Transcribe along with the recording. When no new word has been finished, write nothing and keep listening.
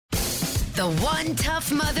The One Tough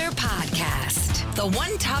Mother Podcast. The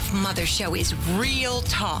One Tough Mother Show is real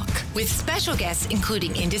talk with special guests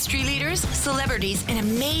including industry leaders, celebrities, and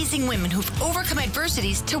amazing women who've overcome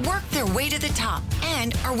adversities to work their way to the top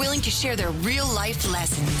and are willing to share their real life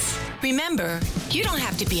lessons. Remember, you don't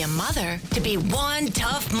have to be a mother to be one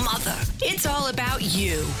tough mother. It's all about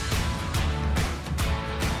you.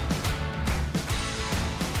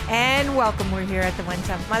 And welcome. We're here at the One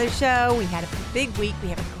Tough Mother Show. We had a big week. We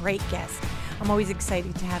have a great guest. I'm always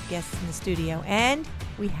excited to have guests in the studio. And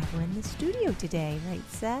we have her in the studio today, right,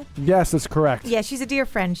 Seth? Yes, that's correct. Yeah, she's a dear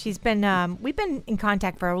friend. She's been, we've been in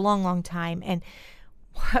contact for a long, long time. And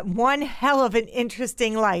one hell of an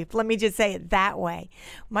interesting life. Let me just say it that way.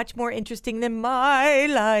 Much more interesting than my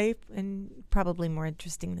life. And probably more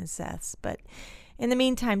interesting than Seth's. But in the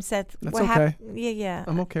meantime, Seth, that's what okay. happened? Yeah.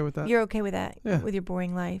 I'm okay with that. You're okay with that? Yeah. With your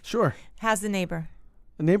boring life? Sure. How's the neighbor?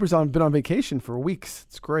 The neighbor's been on vacation for weeks.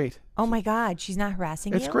 It's great. Oh my God, she's not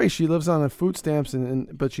harassing you? It's great. She lives on food stamps,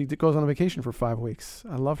 but she goes on a vacation for 5 weeks.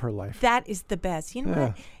 I love her life. That is the best. You know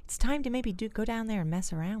what? It's time to maybe go down there and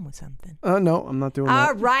mess around with something. No, I'm not doing that.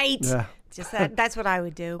 All right. Yeah. Just that's what I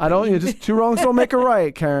would do. I don't. Just two wrongs don't make a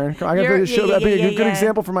right, Karen. I got to be a good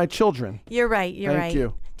example for my children. You're right. Thank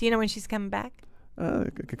you. Do you know when she's coming back?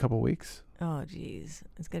 A couple weeks. Oh, geez.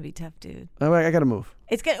 It's going to be tough, dude. I got to move.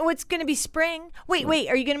 It's going to be spring. Wait.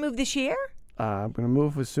 Are you going to move this year? I'm going to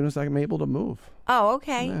move as soon as I'm able to move. Oh,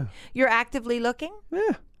 okay. Yeah. You're actively looking?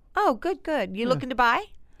 Yeah. Oh, good. You looking to buy?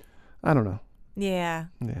 I don't know. Yeah.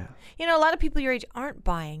 Yeah. You know, a lot of people your age aren't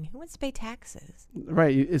buying. Who wants to pay taxes?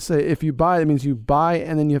 Right. If you buy, that means you buy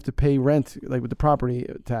and then you have to pay rent, like with the property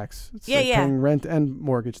tax. It's like paying rent and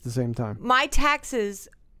mortgage at the same time. My taxes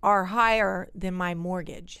are higher than my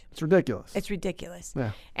mortgage. It's ridiculous. Yeah.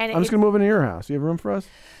 And I'm just going to move into your house. You have room for us?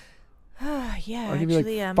 Yeah. I'll give you like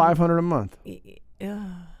 $500 a month.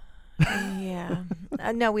 Yeah.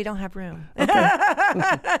 No, we don't have room. Okay.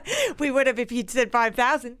 We would have if you'd said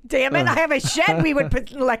 5,000. Damn it. I have a shed we would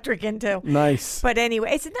put electric into. Nice. But anyway,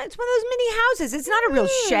 it's one of those mini houses. It's not a real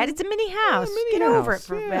shed. It's a mini house. Get over it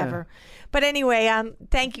forever. Yeah. But anyway,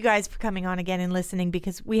 thank you guys for coming on again and listening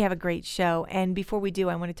because we have a great show. And before we do,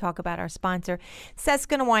 I want to talk about our sponsor. Seth's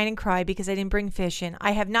going to whine and cry because I didn't bring fish in.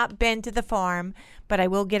 I have not been to the farm, but I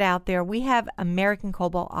will get out there. We have American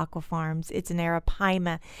Cobalt Aqua Farms. It's an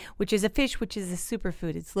arapaima, which is a fish which is a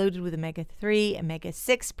superfood. It's loaded with omega-3,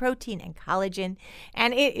 omega-6 protein, and collagen.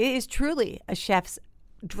 And it is truly a chef's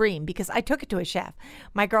dream because I took it to a chef.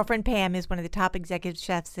 My girlfriend Pam is one of the top executive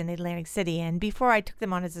chefs in Atlantic City, and before I took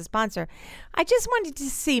them on as a sponsor, I just wanted to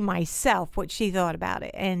see myself what she thought about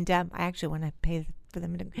it. And I actually want to pay for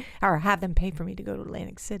them or have them pay for me to go to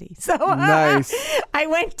Atlantic City. So nice. I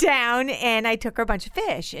went down and I took her a bunch of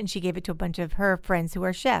fish, and she gave it to a bunch of her friends who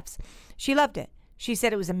are chefs. She loved it. She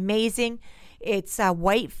said it was amazing. It's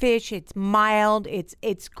white fish. It's mild.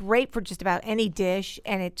 It's great for just about any dish,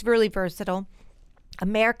 and it's really versatile.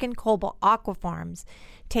 American Cobalt Aqua Farms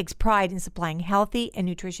takes pride in supplying healthy and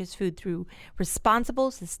nutritious food through responsible,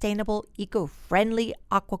 sustainable, eco-friendly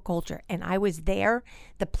aquaculture. And I was there.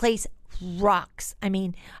 The place rocks. I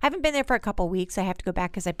mean, I haven't been there for a couple of weeks. I have to go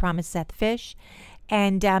back because I promised Seth fish.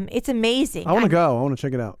 And it's amazing. I want to go. I want to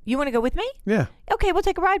check it out. You want to go with me? Yeah. Okay, we'll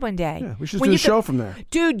take a ride one day. Yeah, we should do a show from there.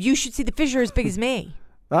 Dude, you should see the fish are as big as me.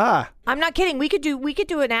 I'm not kidding. We could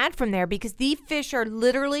do an ad from there because the fish are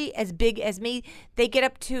literally as big as me. They get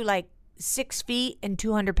up to like 6 feet and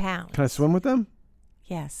 200 pounds. Can I swim with them?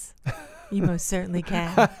 Yes. You most certainly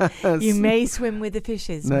can. You may swim with the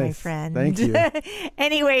fishes, nice. My friend. Thank you.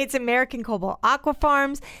 Anyway, it's American Cobalt Aqua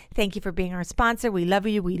Farms. Thank you for being our sponsor. We love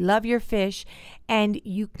you. We love your fish. And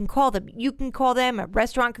you can call them. You can call them. A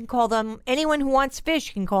restaurant can call them. Anyone who wants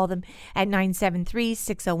fish can call them at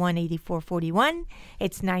 973-601-8441.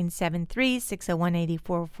 It's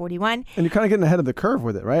 973-601-8441. And you're kind of getting ahead of the curve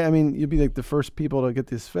with it, right? I mean, you'll be like the first people to get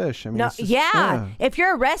this fish. I mean, yeah. If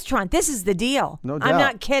you're a restaurant, this is the deal. No doubt. I'm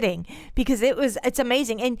not kidding. Because it's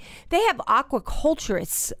amazing. And they have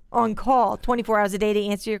aquaculturists on call 24 hours a day to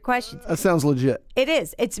answer your questions. That sounds legit. It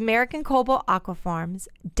is. It's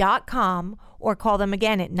AmericanCobaltAquafarms.com or call them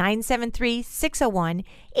again at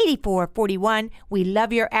 973-601-8441. We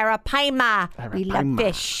love your arapaima. We love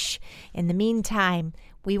fish. In the meantime,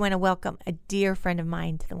 we want to welcome a dear friend of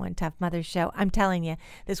mine to the One Tough Mother Show. I'm telling you,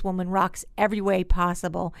 this woman rocks every way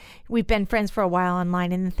possible. We've been friends for a while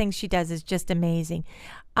online, and the things she does is just amazing.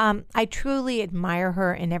 I truly admire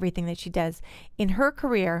her and everything that she does. In her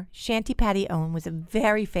career, Shanti Patty Owen was a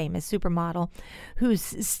very famous supermodel whose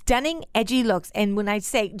stunning, edgy looks, and when I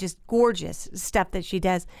say just gorgeous stuff that she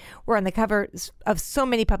does, were on the cover of so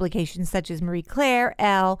many publications such as Marie Claire,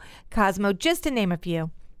 Elle, Cosmo, just to name a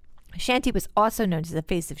few. Shanti was also known as the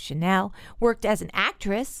face of Chanel, worked as an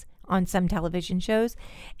actress on some television shows,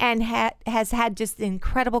 and has had just an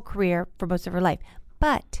incredible career for most of her life.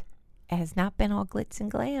 But it has not been all glitz and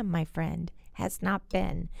glam, my friend. Has not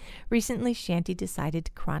been. Recently, Shanti decided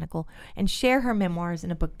to chronicle and share her memoirs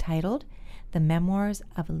in a book titled The Memoirs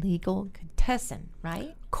of a Legal Courtesan,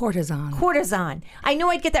 right? Courtesan. I knew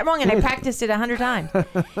I'd get that wrong, and I practiced it 100 times.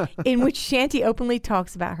 In which Shanti openly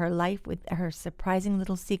talks about her life with her surprising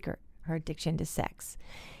little secret, her addiction to sex.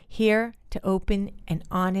 Here to open and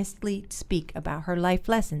honestly speak about her life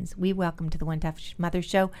lessons, we welcome to the One Tough Mother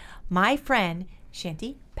Show my friend,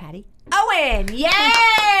 Shanti Patty Owen.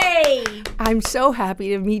 Yay! I'm so happy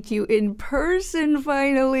to meet you in person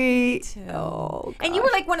finally. Oh, and you were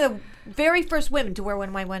like one of the very first women to wear one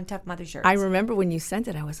of my One Tough Mother shirts. I remember when you sent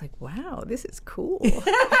it, I was like, wow, this is cool.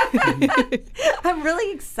 I'm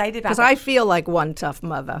really excited about it. Because I feel like one tough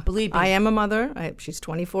mother. Believe me. I am a mother. She's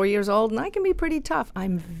 24 years old, and I can be pretty tough.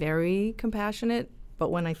 I'm very compassionate,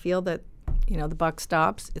 but when I feel that, the buck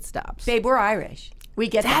stops, it stops. Babe, we're Irish. We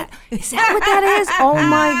get that. Is that what that is? Oh,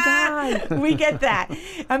 my God. We get that.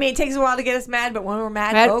 I mean, it takes a while to get us mad, but when we're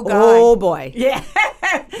mad, oh, God. Oh, boy. Yeah.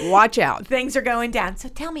 Watch out. Things are going down. So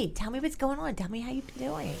tell me what's going on. Tell me how you've been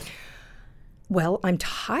doing. Well, I'm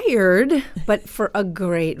tired, but for a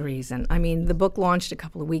great reason. I mean, the book launched a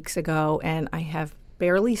couple of weeks ago, and I have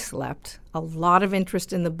barely slept. A lot of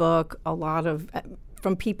interest in the book, a lot of...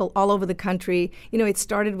 from people all over the country. It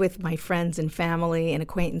started with my friends and family and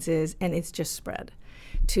acquaintances, and it's just spread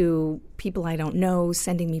to people I don't know,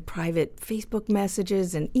 sending me private Facebook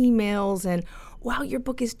messages and emails, and wow, your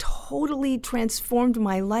book has totally transformed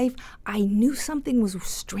my life. I knew something was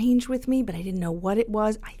strange with me, but I didn't know what it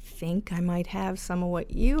was. I think I might have some of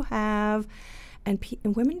what you have. And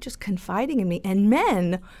women just confiding in me, and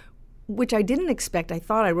men, which I didn't expect. I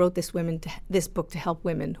thought I wrote this book to help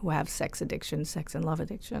women who have sex addiction, sex and love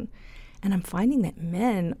addiction. And I'm finding that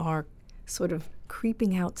men are sort of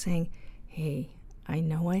creeping out saying, hey, I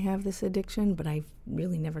know I have this addiction, but I've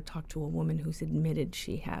really never talked to a woman who's admitted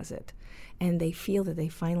she has it. And they feel that they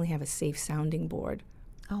finally have a safe sounding board.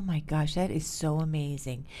 Oh my gosh, that is so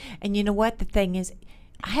amazing. And you know what? The thing is,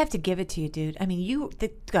 I have to give it to you, dude. I mean,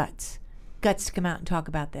 the guts to come out and talk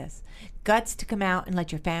about this. Guts to come out and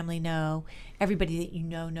let your family know. Everybody that you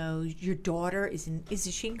know knows. Your daughter is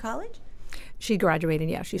she in college? She graduated,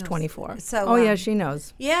 yeah. She's 24. So, yeah, she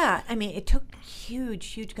knows. Yeah, I mean, it took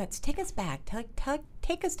huge guts. Take us back.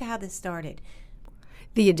 Take us to how this started.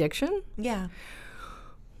 The addiction? Yeah.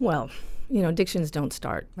 Well, addictions don't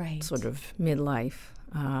start right. sort of midlife.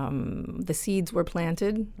 The seeds were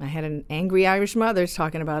planted. I had an angry Irish mother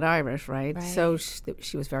talking about Irish, right? So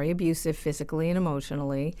she was very abusive physically and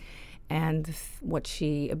emotionally. And what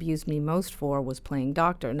she abused me most for was playing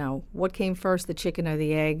doctor. Now, what came first, the chicken or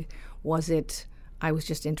the egg? Was it I was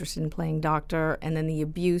just interested in playing doctor, and then the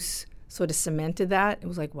abuse sort of cemented that? It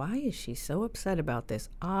was like, why is she so upset about this?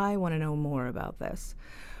 I want to know more about this.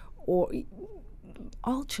 Or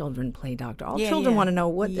all children play doctor. All children want to know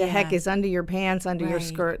what the heck is under your pants, under your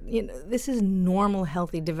skirt. This is normal,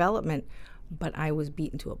 healthy development, but I was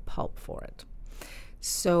beaten to a pulp for it.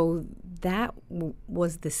 So that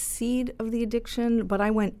was the seed of the addiction, but I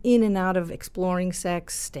went in and out of exploring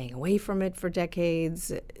sex, staying away from it for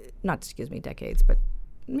decades. Decades, but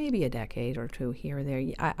maybe a decade or two here or there.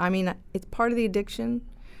 I mean, it's part of the addiction.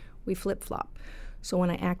 We flip-flop. So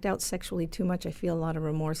when I act out sexually too much, I feel a lot of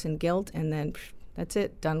remorse and guilt, and then that's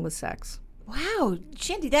it, done with sex. Wow,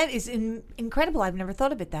 Shanti, that is incredible. I've never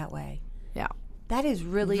thought of it that way. Yeah. That is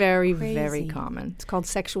really very, crazy. Very common. It's called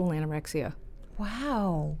sexual anorexia.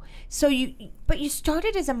 Wow. So you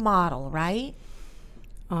started as a model, right?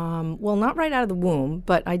 Well, not right out of the womb,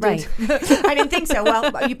 but I did. Right. I didn't think so.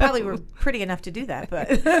 Well, you probably were pretty enough to do that,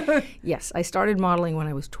 but. Yes, I started modeling when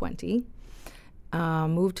I was 20.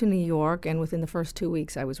 Moved to New York, and within the first 2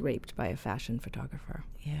 weeks, I was raped by a fashion photographer.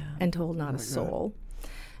 Yeah. And told not a soul.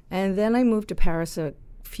 And then I moved to Paris a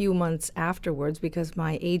few months afterwards because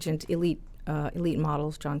my agent, Elite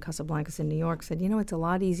Models, John Casablancas in New York, said, it's a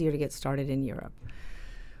lot easier to get started in Europe.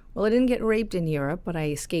 Well, I didn't get raped in Europe, but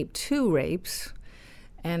I escaped 2 rapes,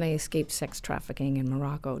 and I escaped sex trafficking in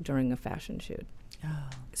Morocco during a fashion shoot. Oh.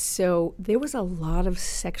 So there was a lot of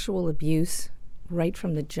sexual abuse right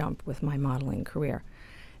from the jump with my modeling career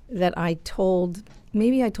that I told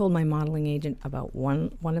my modeling agent about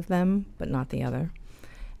one of them, but not the other.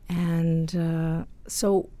 And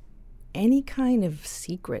so any kind of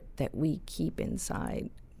secret that we keep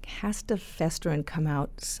inside has to fester and come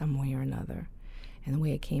out some way or another. And the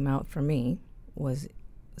way it came out for me was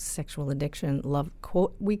sexual addiction, love.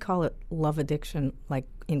 We call it love addiction, like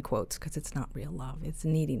in quotes, because it's not real love. It's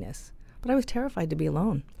neediness. But I was terrified to be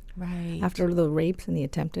alone. Right. After the rapes and the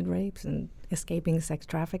attempted rapes and escaping sex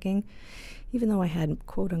trafficking, even though I had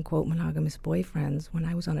quote-unquote monogamous boyfriends, when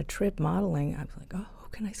I was on a trip modeling, I was like, oh, who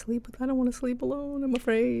can I sleep with? I don't want to sleep alone. I'm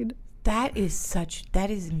afraid. That is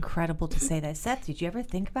incredible to say that. Seth, did you ever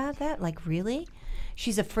think about that? Like, really?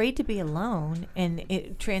 She's afraid to be alone, and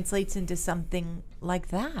it translates into something like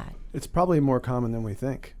that. It's probably more common than we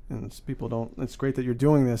think. And it's great that you're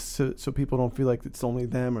doing this so people don't feel like it's only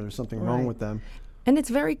them or there's something wrong with them. And it's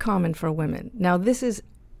very common for women. Now, this is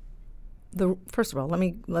first of all, let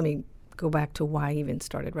me go back to why I even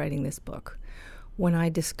started writing this book. When I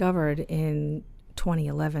discovered in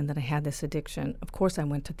 2011 that I had this addiction, of course I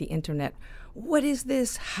went to the internet. What is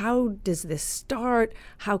this? How does this start?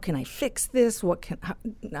 How can I fix this? What can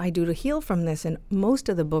I do to heal from this? And most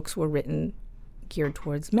of the books were written geared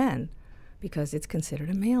towards men because it's considered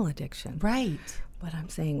a male addiction. Right. But I'm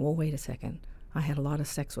saying, well, wait a second. I had a lot of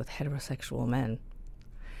sex with heterosexual men,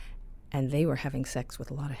 and they were having sex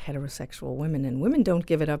with a lot of heterosexual women, and women don't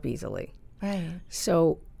give it up easily. Right.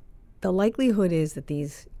 So the likelihood is that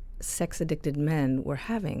these sex-addicted men were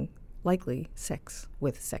having likely sex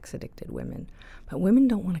with sex-addicted women. But women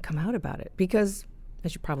don't want to come out about it because,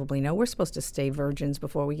 as you probably know, we're supposed to stay virgins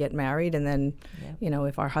before we get married, and then,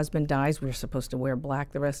 if our husband dies, we're supposed to wear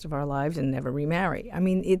black the rest of our lives and never remarry. I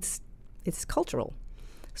mean, it's cultural.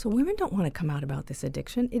 So women don't want to come out about this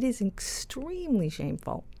addiction. It is extremely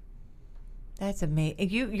shameful. That's amazing.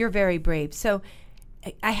 You're very brave. So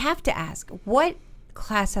I have to ask, what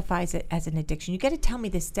classifies it as an addiction? You got to tell me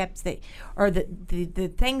the steps that are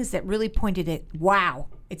the things that really pointed at, wow,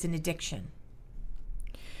 it's an addiction.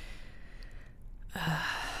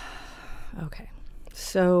 Okay.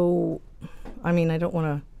 So, I mean, I don't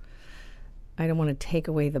want to take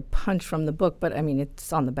away the punch from the book, but I mean,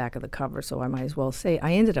 it's on the back of the cover, so I might as well say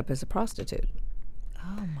I ended up as a prostitute.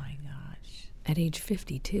 Oh my gosh. At age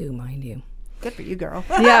 52, mind you. Good for you, girl.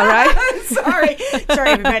 Yeah, right? Sorry,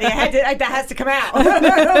 everybody. That has to come out.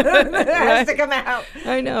 That has to come out.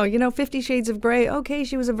 I know. 50 Shades of Grey. Okay,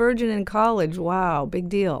 she was a virgin in college. Wow, big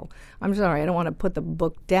deal. I'm sorry. I don't want to put the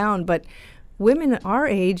book down, but women our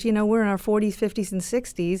age, we're in our 40s, 50s, and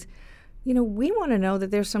 60s. We want to know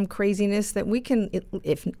that there's some craziness that we can,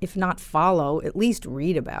 if not follow, at least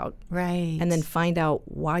read about. Right. And then find out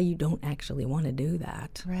why you don't actually want to do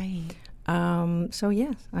that. Right. So,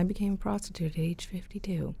 yes, I became a prostitute at age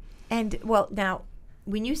 52. And, well, now,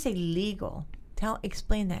 when you say legal,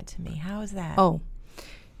 explain that to me. How is that? Oh,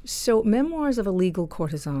 so Memoirs of a Legal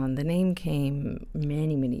Courtesan, the name came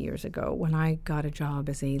many, many years ago when I got a job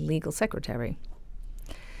as a legal secretary.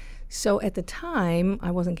 So at the time,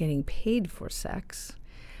 I wasn't getting paid for sex.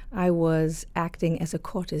 I was acting as a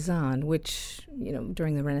courtesan, which,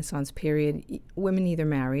 during the Renaissance period, women either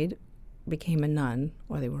married, became a nun,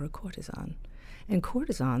 or they were a courtesan. And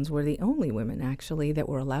courtesans were the only women, actually, that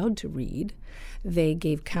were allowed to read. They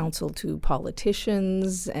gave counsel to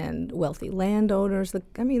politicians and wealthy landowners. The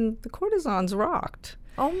courtesans rocked.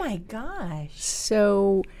 Oh, my gosh.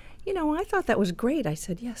 So, I thought that was great. I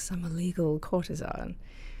said, yes, I'm a legal courtesan.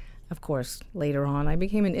 Of course, later on, I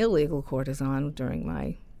became an illegal courtesan during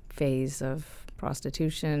my phase of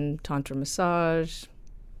prostitution, tantra massage,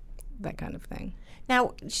 that kind of thing.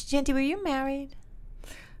 Now, Shanti, were you married?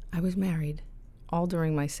 I was married, all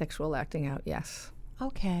during my sexual acting out, yes.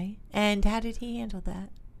 Okay. And how did he handle that?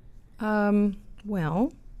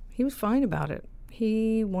 Well, he was fine about it.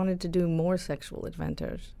 He wanted to do more sexual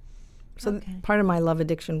adventures. So part of my love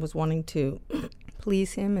addiction was wanting to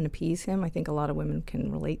please him and appease him. I think a lot of women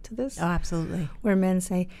can relate to this. Oh, absolutely. Where men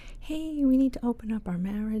say, hey, we need to open up our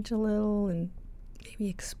marriage a little and maybe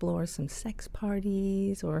explore some sex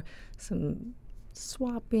parties or some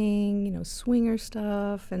swapping, swinger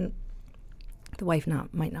stuff. And the wife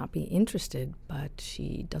might not be interested, but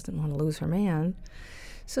she doesn't want to lose her man.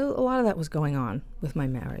 So a lot of that was going on with my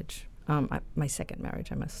marriage. My second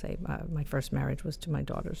marriage, I must say. My first marriage was to my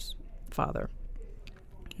daughter's father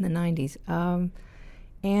in the 90s. So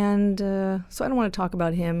I don't want to talk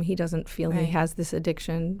about him. He doesn't feel he has this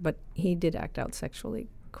addiction, but he did act out sexually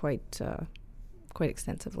quite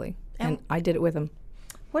extensively. And I did it with him.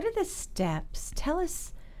 What are the steps? Tell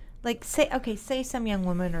us, say some young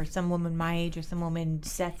woman or some woman my age or some woman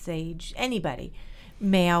Seth's age, anybody,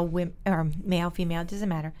 male, female, doesn't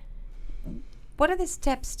matter. What are the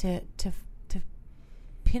steps to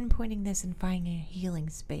pinpointing this and finding a healing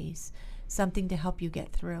space, something to help you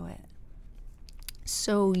get through it?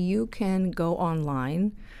 So you can go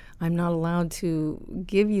online. I'm not allowed to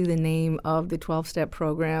give you the name of the 12-step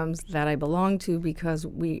programs that I belong to because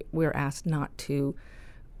we're asked not to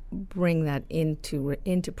bring that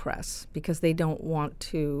into press because they don't want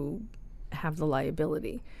to have the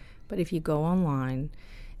liability. But if you go online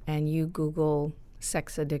and you Google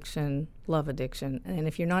sex addiction, love addiction, and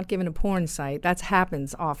if you're not given a porn site, that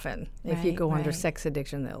happens often. If you go under sex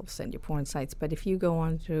addiction, they'll send you porn sites. But if you go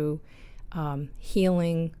on to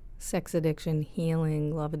healing sex addiction,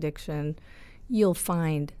 healing love addiction, you'll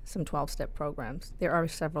find some 12-step programs. There are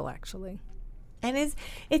several, actually. And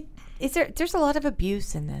there's a lot of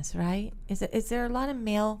abuse in this, right? Is there a lot of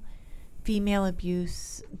female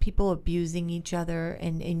abuse, people abusing each other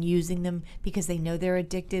and using them because they know they're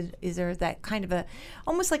addicted? Is there that kind of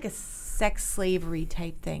almost like a sex slavery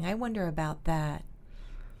type thing? I wonder about that.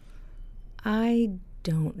 I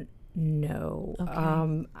don't know.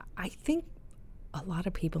 Okay. I think a lot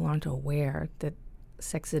of people aren't aware that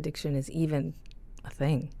sex addiction is even a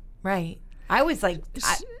thing. Right. I was like,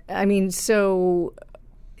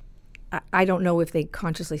 I don't know if they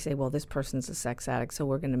consciously say, well, this person's a sex addict, so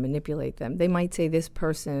we're going to manipulate them. They might say this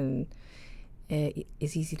person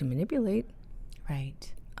is easy to manipulate.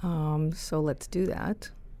 Right. So let's do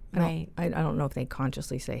that. Right. I don't know if they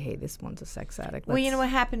consciously say, hey, this one's a sex addict. Well, what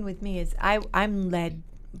happened with me is I'm led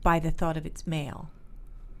by the thought of it's male.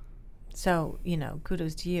 So,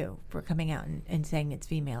 kudos to you for coming out and saying it's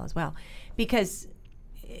female as well. Because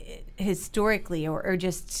historically or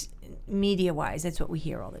just media-wise, that's what we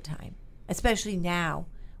hear all the time. Especially now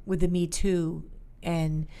with the Me Too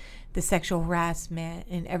and the sexual harassment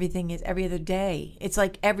and everything is every other day. It's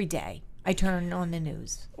like every day I turn on the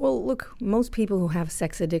news. Well, look, most people who have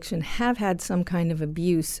sex addiction have had some kind of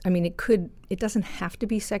abuse. I mean, it doesn't have to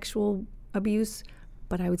be sexual abuse,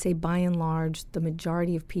 but I would say by and large, the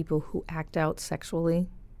majority of people who act out sexually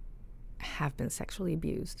have been sexually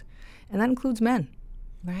abused. And that includes men.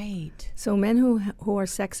 Right. So men who are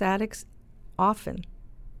sex addicts, often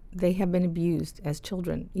they have been abused as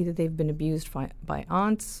children. Either they've been abused by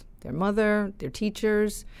aunts, their mother, their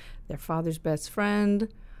teachers, their father's best friend,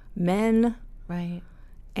 men. Right.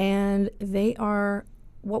 And they are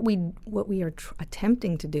what we are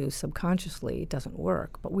attempting to do subconsciously. It doesn't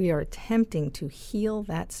work, but we are attempting to heal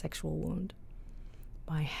that sexual wound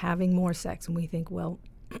by having more sex. And we think, well,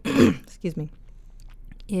 excuse me,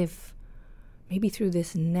 if maybe through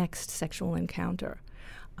this next sexual encounter,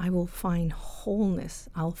 I will find wholeness,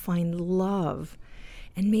 I'll find love,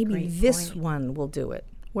 and maybe this one will do it.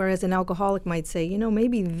 Whereas an alcoholic might say,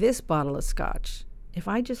 maybe this bottle of scotch, if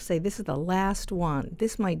I just say this is the last one,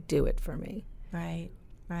 this might do it for me. Right.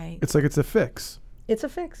 It's like it's a fix. It's a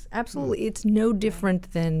fix, absolutely. It's no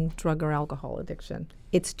different than drug or alcohol addiction.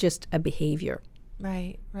 It's just a behavior.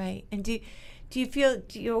 Right. And do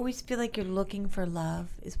you always feel like you're looking for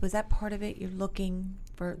love? Was that part of it? You're looking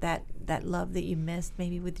for that love that you missed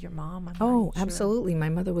maybe with your mom? Absolutely. My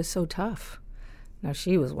mother was so tough. Now,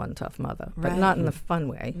 she was one tough mother, but not in the fun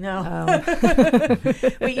way. No.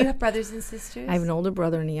 Wait, you have brothers and sisters? I have an older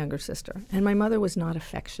brother and a younger sister. And my mother was not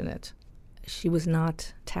affectionate. She was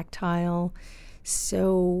not tactile.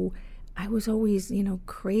 So I was always,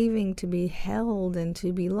 craving to be held and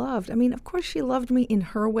to be loved. I mean, of course, she loved me in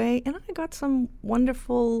her way, and I got some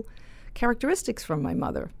wonderful characteristics from my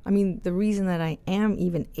mother. I mean, the reason that I am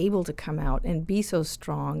even able to come out and be so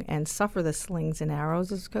strong and suffer the slings and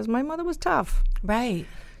arrows is because my mother was tough. Right.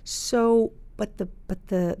 So, but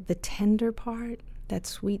the tender part, that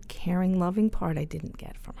sweet, caring, loving part, I didn't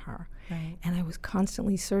get from her. Right. And I was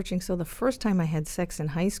constantly searching. So the first time I had sex in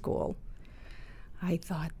high school, I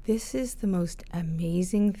thought, this is the most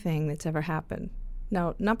amazing thing that's ever happened.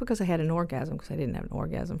 Now, not because I had an orgasm, because I didn't have an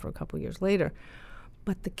orgasm for a couple years later,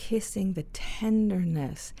 but the kissing, the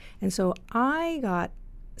tenderness. And so I got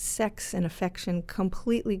sex and affection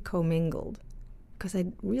completely commingled because I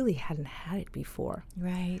really hadn't had it before.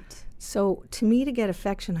 Right. So to me, to get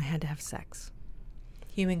affection, I had to have sex.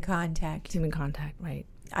 Human contact, right.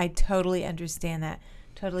 I totally understand that.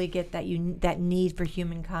 Totally get that that need for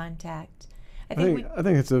human contact. I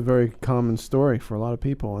think it's a very common story for a lot of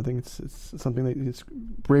people. I think it's something that it's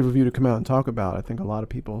brave of you to come out and talk about. I think a lot of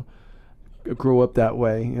people grow up that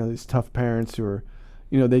way. These tough parents who are,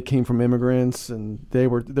 they came from immigrants and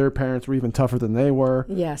their parents were even tougher than they were.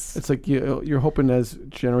 Yes. It's like you're hoping as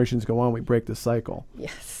generations go on, we break the cycle.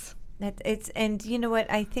 Yes. And you know what?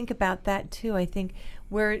 I think about that too. I think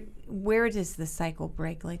where does the cycle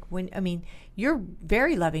break? Like you're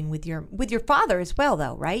very loving with your father as well,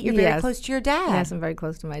 though, right? You're very close to your dad. Yes, I'm very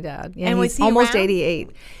close to my dad. Yeah, and was he almost around?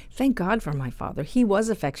 88. Thank God for my father. He was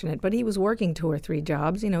affectionate, but he was working 2 or 3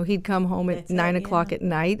 jobs. He'd come home at 9 o'clock at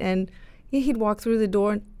night, and he'd walk through the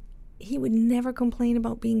door. And he would never complain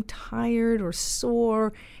about being tired or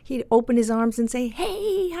sore. He'd open his arms and say,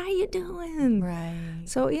 "Hey, how you doing?" Right.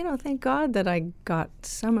 So, thank God that I got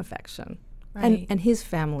some affection. Right. And his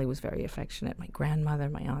family was very affectionate, my grandmother,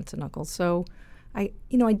 my aunts and uncles. So I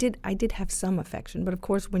did have some affection. But of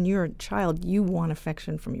course, when you're a child, you want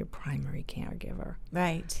affection from your primary caregiver.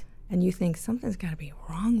 Right. And you think, something's got to be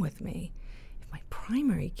wrong with me if my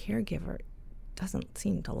primary caregiver doesn't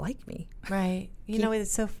seem to like me. Right.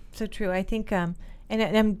 It's so true. I think, and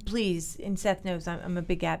I'm pleased, and Seth knows I'm a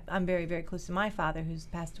big I'm very, very close to my father who's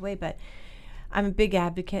passed away, but I'm a big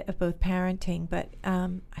advocate of both parenting. But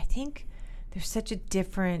I think there's such a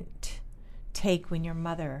different take when your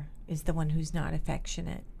mother is the one who's not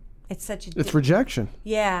affectionate. It's such a... It's rejection.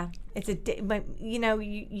 Yeah. It's but,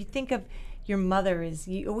 you think of your mother as...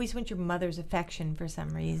 You always want your mother's affection for some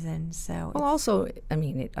reason, so... Well, also, I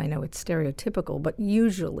know it's stereotypical, but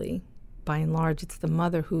usually, by and large, it's the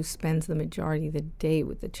mother who spends the majority of the day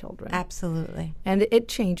with the children. Absolutely. And it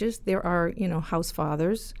changes. There are, house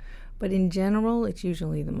fathers, but in general, it's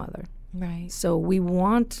usually the mother. Right. So we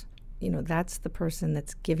want... that's the person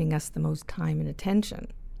that's giving us the most time and attention.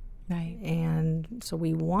 Right. And so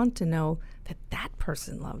we want to know that that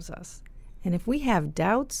person loves us. And if we have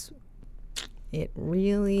doubts, it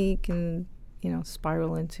really can,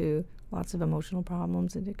 spiral into lots of emotional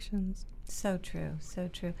problems, addictions. So true. So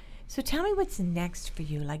true. So tell me what's next for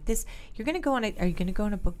you. Like this, are you going to go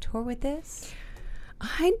on a book tour with this?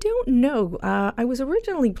 I don't know. I was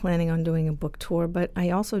originally planning on doing a book tour, but I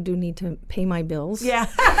also do need to pay my bills. Yeah.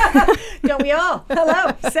 Don't we all?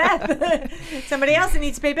 Hello, Seth. Somebody else that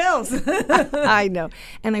needs to pay bills. I know.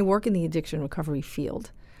 And I work in the addiction recovery field.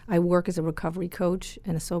 I work as a recovery coach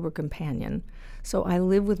and a sober companion. So I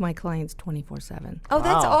live with my clients 24/7. Oh,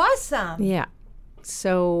 that's awesome. Yeah.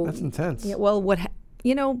 So That's intense. Yeah, well,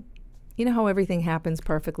 you know how everything happens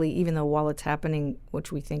perfectly, even though while it's happening,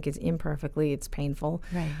 which we think is imperfectly, it's painful.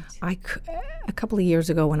 Right. A couple of years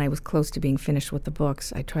ago, when I was close to being finished with the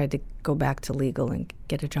books, I tried to go back to legal and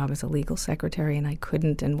get a job as a legal secretary, and I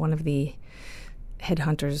couldn't. And one of the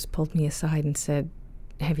headhunters pulled me aside and said,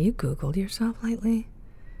 "Have you Googled yourself lately?"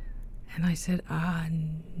 And I said,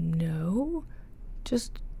 no.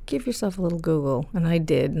 Just give yourself a little Google. And I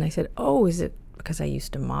did. And I said, "Oh, is it because I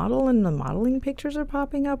used to model and the modeling pictures are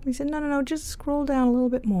popping up?" And he said, no, just scroll down a little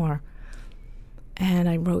bit more. And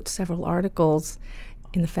I wrote several articles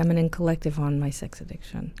in the Feminine Collective on my sex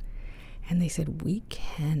addiction. And they said, "We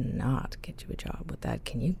cannot get you a job with that.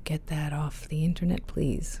 Can you get that off the internet,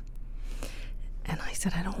 please?" And I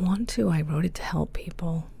said, "I don't want to. I wrote it to help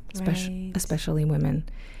people, especially women."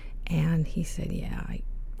 And he said, "Yeah,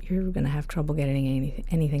 you're going to have trouble getting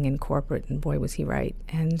anything in corporate." And boy, was he right.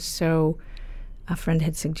 And so a friend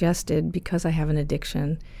had suggested, because I have an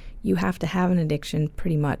addiction, you have to have an addiction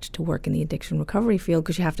pretty much to work in the addiction recovery field,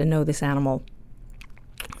 because you have to know this animal.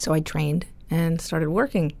 So I trained and started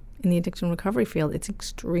working in the addiction recovery field. It's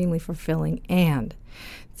extremely fulfilling and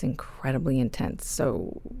it's incredibly intense.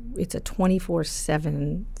 So it's a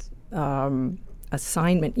 24/7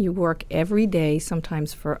 assignment. You work every day,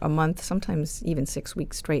 sometimes for a month, sometimes even 6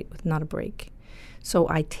 weeks straight with not a break. So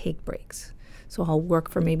I take breaks. So I'll work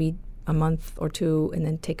for maybe a month or two and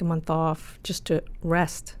then take a month off just to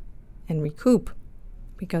rest and recoup,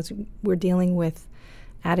 because we're dealing with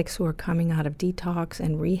addicts who are coming out of detox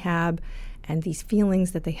and rehab, and these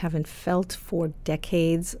feelings that they haven't felt for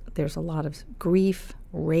decades. There's a lot of grief,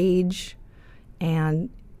 rage, and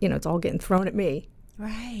it's all getting thrown at me.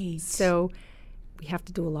 Right. So we have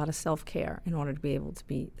to do a lot of self-care in order to be able to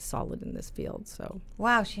be solid in this field. So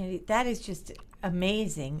wow, Shanti, that is just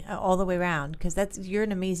amazing all the way around, because you're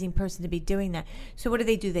an amazing person to be doing that. So what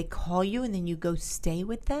do? They call you and then you go stay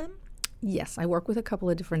with them? Yes, I work with a couple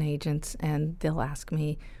of different agents, and they'll ask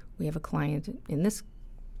me, "We have a client in this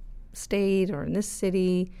state or in this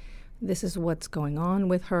city. This is what's going on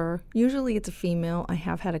with her." Usually it's a female. I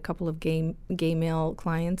have had a couple of gay male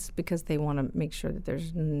clients, because they want to make sure that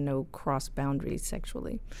there's no cross boundaries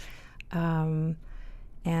sexually. And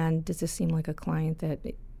does this seem like a client that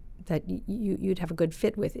you'd have a good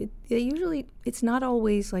fit with? It's not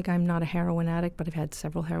always like I'm not a heroin addict, but I've had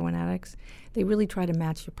several heroin addicts. They really try to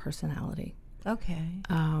match your personality. Okay.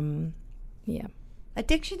 Yeah.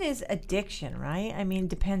 Addiction is addiction, right? I mean,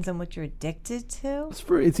 depends on what you're addicted to.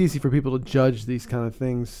 It's easy for people to judge these kind of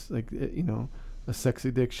things, like a sex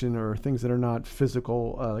addiction or things that are not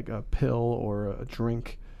physical, like a pill or a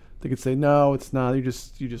drink. They could say, "No, it's not. You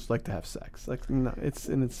just like to have sex." Like, no, it's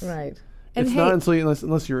right. And it's not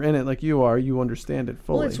unless you're in it, like you are. You understand it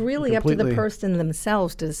fully. Well, it's really up to the person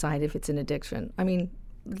themselves to decide if it's an addiction. I mean,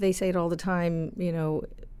 they say it all the time.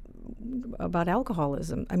 about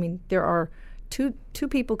alcoholism. I mean, there are two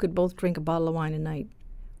people could both drink a bottle of wine a night.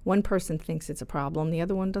 One person thinks it's a problem, the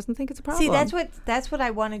other one doesn't think it's a problem. See, that's what I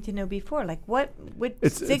wanted to know before. Like, what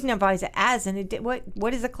signifies it as, and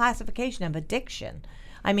what is the classification of addiction?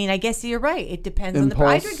 I mean, I guess you're right. It depends on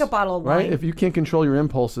I drink a bottle of wine. Right? If you can't control your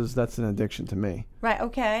impulses, that's an addiction to me. Right,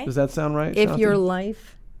 okay. Does that sound right, If Shanti? your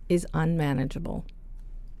life is unmanageable.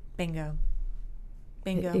 Bingo.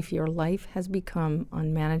 If your life has become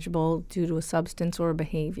unmanageable due to a substance or a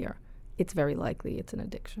behavior, it's very likely it's an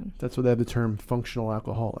addiction. That's why they have the term functional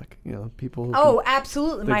alcoholic. You know, people.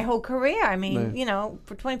 Absolutely. My whole career. I mean,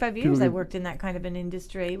 for 25 years I worked in that kind of an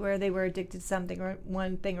industry where they were addicted to something or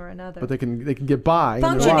one thing or another. But they can get by.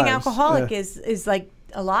 Functioning alcoholic is like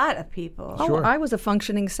a lot of people. Oh, sure. I was a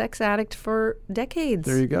functioning sex addict for decades.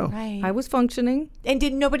 There you go. Right. I was functioning. And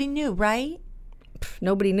nobody knew, right?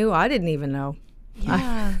 Nobody knew. I didn't even know.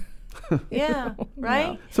 Yeah. Yeah,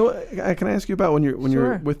 right? No. So can I ask you about when Sure.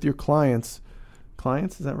 you're with your clients?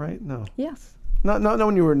 Clients, is that right? No. Yes. Not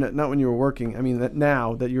when you were working. I mean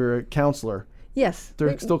now that you're a counselor. Yes.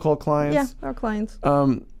 They're still called clients? Yeah, our clients.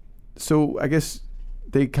 So I guess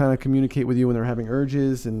they kind of communicate with you when they're having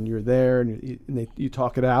urges, and you're there, and you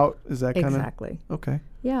talk it out. Is that kind of exactly? Okay.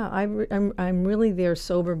 Yeah, I'm really their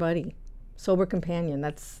sober buddy, sober companion.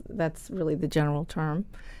 That's really the general term.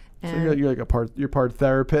 And so you're like you're part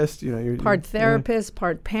therapist. You're part therapist,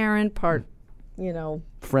 part parent, part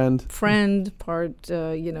friend, part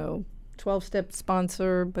 12-step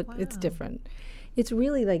sponsor. But It's different. It's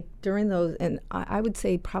really like during those, and I would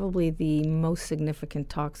say probably the most significant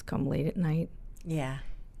talks come late at night. Yeah.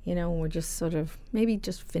 When we're just sort of maybe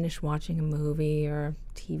just finished watching a movie or a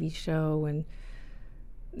TV show, and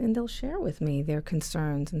they'll share with me their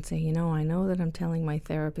concerns and say, I know that I'm telling my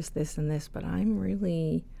therapist this and this, but I'm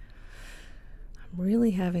really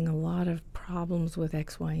having a lot of problems with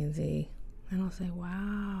X, Y, and Z. And I'll say,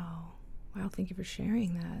 wow, thank you for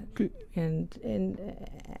sharing that. Good. And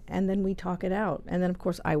then we talk it out. And then, of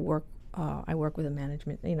course, I work with a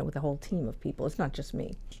management, with a whole team of people. It's not just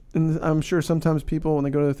me. And I'm sure sometimes people, when they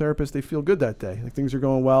go to the therapist, they feel good that day. Like things are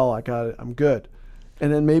going well, I got it, I'm good.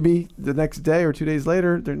 And then maybe the next day or 2 days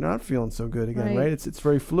later, they're not feeling so good again, right? It's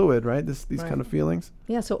very fluid, right? These kind of feelings.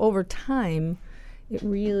 Yeah, so over time, it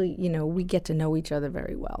really, we get to know each other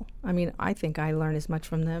very well. I mean, I think I learn as much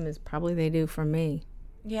from them as probably they do from me.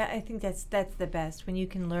 Yeah, I think that's the best, when you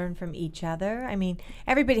can learn from each other. I mean,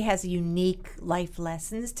 everybody has unique life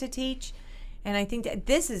lessons to teach, and I think that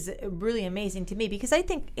this is really amazing to me, because I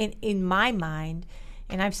think in my mind,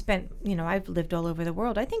 and I've lived all over the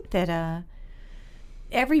world, I think that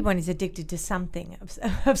everyone is addicted to something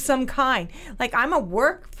of some kind. Like, I'm a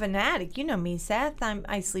work fanatic. You know me, Seth.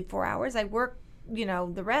 I sleep 4 hours. I work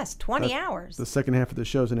the rest 20 hours. The second half of the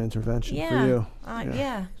show is an intervention for you.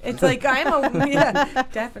 Yeah. It's like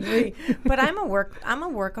definitely. But I'm a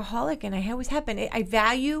workaholic, and I always have been. I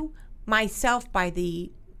value myself by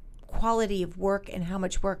the quality of work and how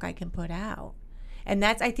much work I can put out. And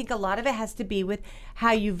I think a lot of it has to be with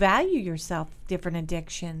how you value yourself, different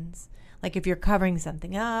addictions. Like if you're covering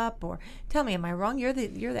something up, or tell me, am I wrong? You're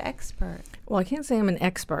the expert. Well, I can't say I'm an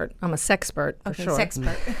expert. I'm a sexpert for sure.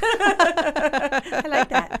 Sexpert. I like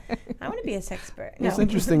that. I want to be a sexpert. What's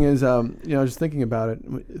interesting is, just thinking about it,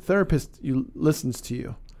 a therapist listens to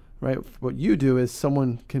you, right? What you do is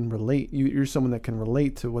someone can relate. You're someone that can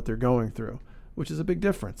relate to what they're going through, which is a big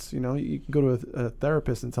difference. You can go to a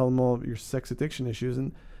therapist and tell them all of your sex addiction issues,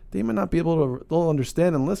 and they might not be able to, they'll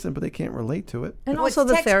understand and listen, but they can't relate to it. And also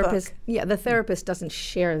the therapist doesn't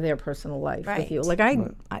share their personal life with you. Like I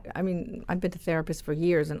mean, I've been to therapists for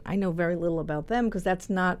years, and I know very little about them, because that's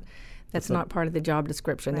not part of the job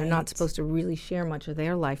description. They're not supposed to really share much of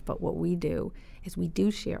their life, but what we do is we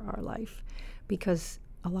do share our life, because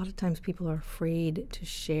a lot of times people are afraid to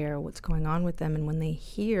share what's going on with them, and when they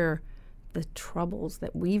hear the troubles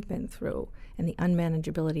that we've been through and the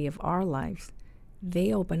unmanageability of our lives,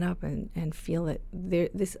 they open up and feel that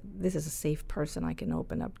this is a safe person I can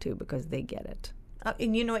open up to, because they get it.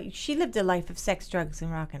 And you know what? She lived a life of sex, drugs,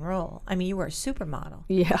 and rock and roll. I mean, you were a supermodel.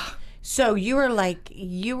 Yeah. So you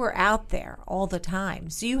were out there all the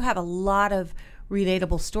time. So you have a lot of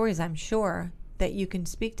relatable stories, I'm sure, that you can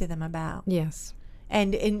speak to them about. Yes.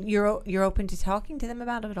 And you're open to talking to them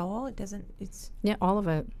about it all? Yeah, all of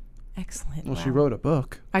it. Excellent. Well, she wrote a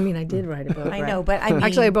book. I mean, I did write a book. I know, but I mean,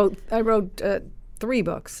 actually, I wrote 3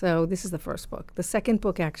 books. So this is the first book. The second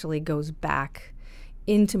book actually goes back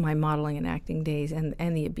into my modeling and acting days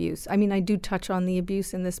and the abuse. I mean, I do touch on the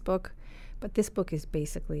abuse in this book, but this book is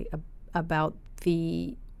basically about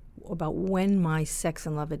when my sex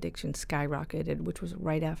and love addiction skyrocketed, which was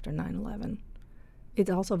right after 9/11. It's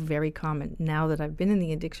also very common now that I've been in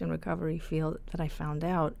the addiction recovery field that I found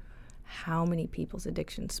out how many people's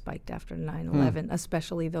addiction spiked after 9/11,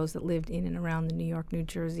 especially those that lived in and around the New York, New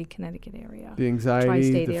Jersey, Connecticut area. The anxiety,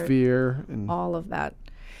 Tri-state the area, fear. And all of that.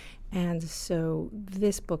 And so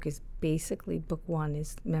this book is basically, book one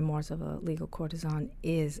is Memoirs of a Legal Courtesan,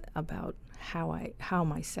 is about how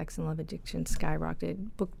my sex and love addiction skyrocketed.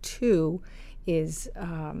 Book two is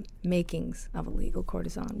Makings of a Legal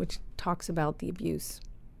Courtesan, which talks about the abuse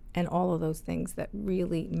and all of those things that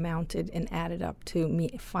really mounted and added up to me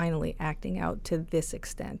finally acting out to this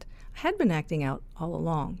extent. I had been acting out all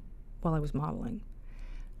along while I was modeling.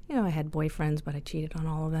 You know, I had boyfriends, but I cheated on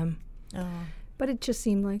all of them. Oh. But it just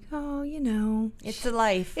seemed like, oh, you know. It's the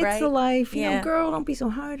life, right? It's the life. You Yeah. know, girl, don't be so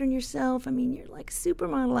hard on yourself. I mean, you're like a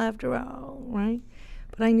supermodel after all, right?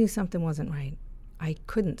 But I knew something wasn't right. I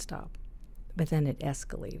couldn't stop. But then it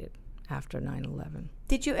escalated after 9/11.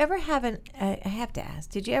 Did you ever have I have to ask,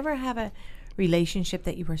 did you ever have a relationship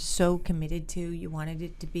that you were so committed to, you wanted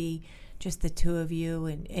it to be just the two of you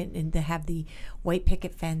and to have the white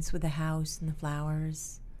picket fence with the house and the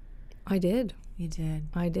flowers? I did. You did.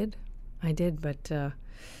 I did, but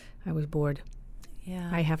I was bored. Yeah.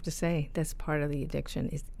 I have to say, that's part of the addiction,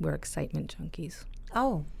 is we're excitement junkies.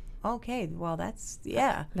 Oh, okay. Well, that's,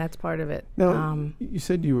 yeah. That's part of it. now, you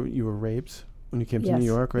said you were raped when you came to New Yes,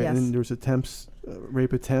 York, right? yes. And then there was attempts,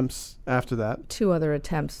 rape attempts after that. 2 other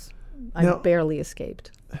attempps. I Now- barely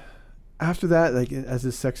escaped. After that, like as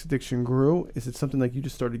this sex addiction grew, is it something like you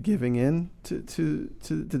just started giving in to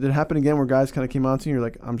did it happen again where guys kind of came on to you and you're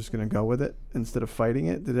like, I'm just going to go with it instead of fighting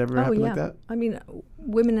it? Did it ever happen like that? I mean,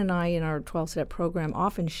 women and I in our 12-step program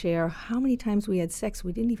often share how many times we had sex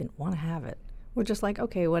we didn't even want to have it. We're just like,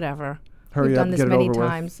 okay, whatever. Hurry We've up, done this get it many over with.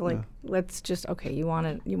 times. Like, Yeah. let's just, okay, you want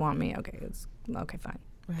it, you want me, okay, okay, fine.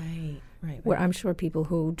 Right. Where I'm sure people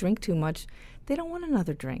who drink too much, they don't want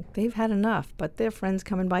another drink. They've had enough, but their friends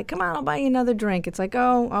coming by, come on, I'll buy you another drink. It's like,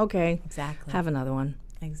 oh, okay. Exactly. Have another one.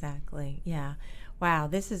 Exactly. Yeah. Wow.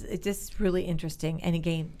 This is really interesting. And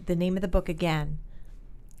again, the name of the book again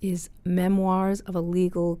Is Memoirs of a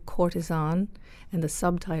Legal Courtesan, and the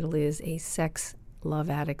subtitle is A Sex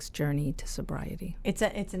Love Addict's Journey to Sobriety. It's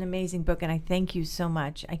an amazing book, and I thank you so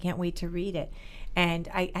much. I can't wait to read it. And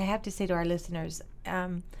I have to say to our listeners,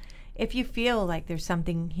 if you feel like there's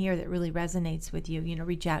something here that really resonates with you,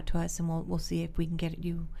 reach out to us, and we'll see if we can get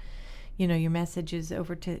you, your messages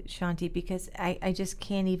over to Shanti, because I just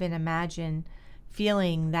can't even imagine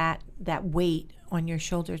feeling that weight on your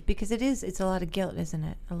shoulders, because it's a lot of guilt, isn't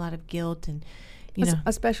it? A lot of guilt, and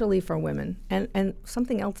especially for women. And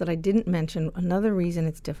something else that I didn't mention, another reason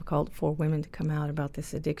it's difficult for women to come out about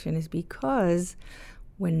this addiction is because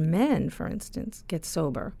when men, for instance, get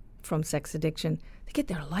sober from sex addiction, they get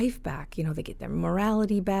their life back. They get their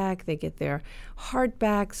morality back, they get their heart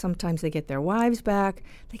back, sometimes they get their wives back,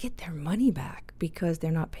 they get their money back because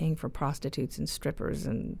they're not paying for prostitutes and strippers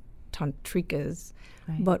and tantrikas.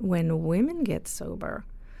 Right. But when women get sober,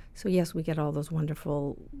 so yes, we get all those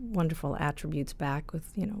wonderful, wonderful attributes back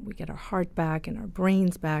with, we get our heart back and our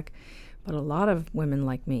brains back. But a lot of women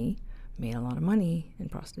like me made a lot of money in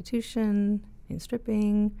prostitution, in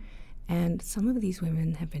stripping, and some of these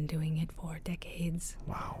women have been doing it for decades.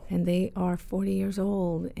 Wow. And they are 40 years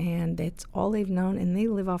old, and it's all they've known, and they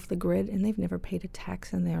live off the grid, and they've never paid a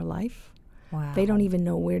tax in their life. Wow. They don't even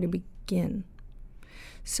know where to begin.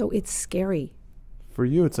 So it's scary. For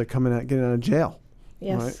you, it's like getting out of jail.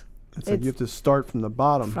 Yes. Right? It's like you have to start from the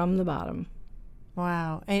bottom. From the bottom.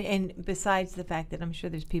 Wow. And besides the fact that I'm sure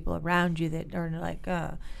there's people around you that are like,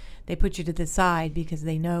 they put you to the side because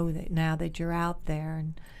they know that now that you're out there,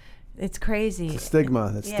 and it's crazy. It's a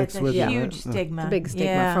stigma that sticks with you. It's a huge right? stigma. It's a big stigma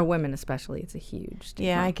Yeah. for women, especially. It's a huge stigma.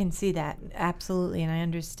 Yeah, I can see that absolutely, and I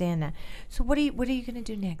understand that. So, what are you going to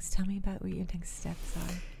do next? Tell me about what your next steps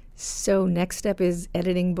are. So next step is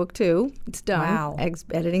editing book 2. It's done. Wow.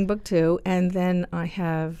 Editing book 2, and then I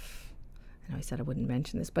know I said I wouldn't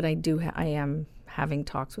mention this, but I am having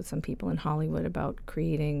talks with some people in Hollywood about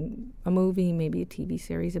creating a movie, maybe a TV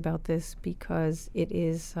series about this, because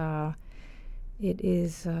it's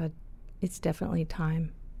definitely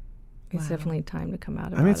time. It's Wow. definitely time to come out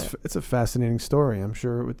about I mean, it. it's a fascinating story. I'm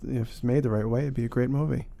sure if it's made the right way, it'd be a great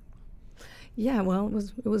movie. Yeah, well,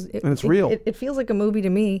 And it's real. It feels like a movie to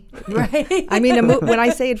me. Right. I mean, when I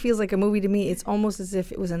say it feels like a movie to me, it's almost as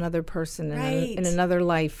if it was another person Right. in another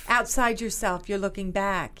life. Outside yourself, you're looking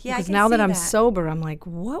back. Yeah, Because I can now see that I'm sober, I'm like,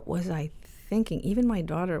 what was I thinking? Even my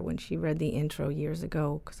daughter, when she read the intro years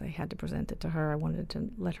ago, because I had to present it to her, I wanted to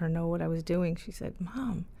let her know what I was doing. She said,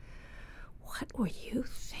 "Mom, what were you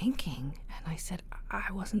thinking?" And I said,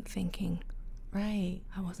 "I wasn't thinking. Right.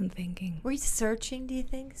 I wasn't thinking. Were you searching, do you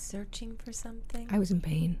think? Searching for something? I was in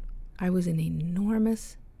pain. I was in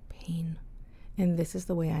enormous pain. And this is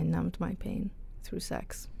the way I numbed my pain, through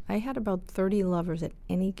sex. I had about 30 lovers at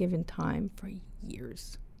any given time for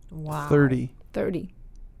years. Wow. 30. 30.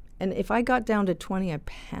 And if I got down to 20, I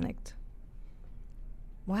panicked.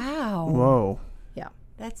 Wow. Whoa. Yeah.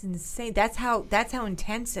 That's insane. That's how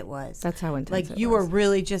intense it was. That's how intense like it you was. were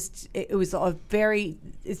really just it was a very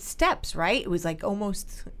it's steps, right? It was like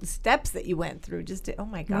almost steps that you went through just to, oh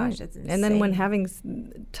my gosh, Right. that's insane. And then when having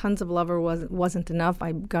tons of lover wasn't enough,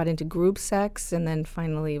 I got into group sex, and then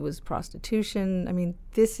finally it was prostitution. I mean,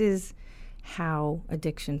 this is how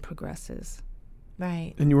addiction progresses.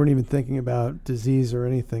 right. And you weren't even thinking about disease or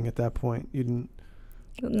anything at that point. You didn't.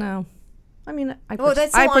 No. I mean, Oh,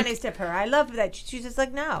 that's so honest of her. I love that. She's just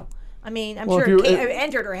like, no. I mean, I'm Well, sure if it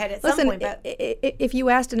entered her head at some Listen, point, but if you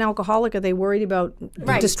asked an alcoholic, are they worried about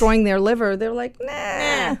Right. destroying their liver? They're like, nah.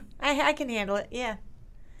 nah, I can handle it. Yeah.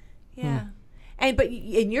 Yeah.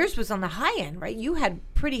 And yours was on the high end, right? You had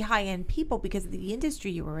pretty high end people because of the industry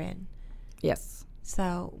you were in. Yes.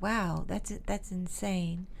 So, wow, that's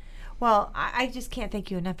insane. Well, I just can't thank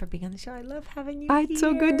you enough for being on the show. I love having you It's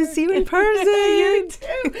so good to here. see you in person. You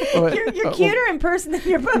too. Oh, You're cuter in person than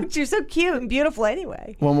your books. You're so cute and beautiful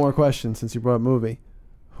anyway. One more question, since you brought up movie.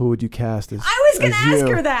 Who would you cast as I was going to as ask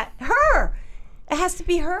you? her that. Her. It has to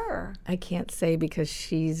be her. I can't say because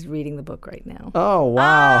she's reading the book right now. Oh,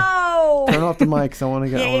 wow. Oh. Turn off the mics. I want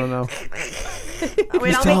to Yeah, know.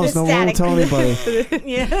 Wait, Just I'll tell make us. this No one will static. tell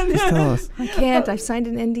anybody. Yeah. Just tell us. I can't. I've signed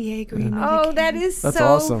an NDA agreement. Oh, that is That's so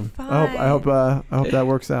awesome. fun. I hope that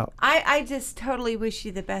works out. I just totally wish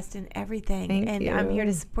you the best in everything. Thank and I'm here to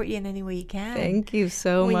you. support you in any way you can. Thank you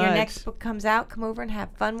so when much. your next book comes out, come over and have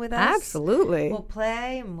fun with us. Absolutely. We'll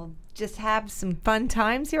play and we'll just have some fun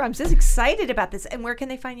times here. I'm just excited about this. And where can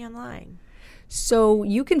they find you online? So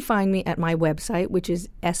you can find me at my website, which is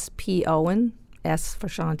SP Owen, S for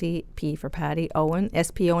Shanti, P for Patty, Owen,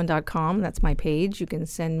 spowen.com. That's my page. You can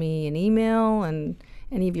send me an email and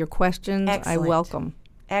any of your questions. Excellent. I welcome.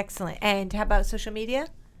 Excellent. And how about social media?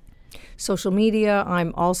 Social media,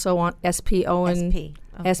 I'm also on SP Owen. SP.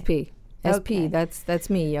 Okay. SP. Okay.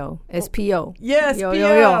 That's me, yo. SPO. Yes, yo,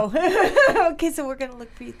 yo, yo. Okay, so we're going to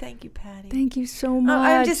look for you. Thank you, Patty. Thank you so much.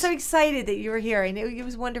 I'm just so excited that you were here. I know it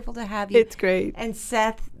was wonderful to have you. It's great. And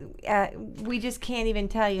Seth, we just can't even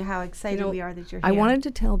tell you how excited we are that you're here. I wanted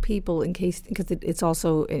to tell people in case, because it's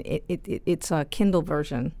also, it's a Kindle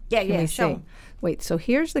version. Yeah, Can yeah, we show see? 'em. Wait, so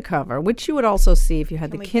here's the cover, which you would also see if you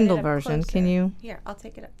had Can the we get Kindle it up version. closer? Can you? Here, I'll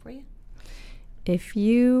take it up for you. If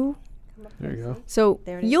you... There you go. So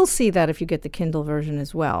There it is. you'll see that if you get the Kindle version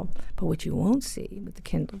as well. But what you won't see with the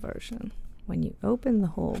Kindle version, when you open the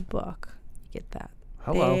whole book, you get that.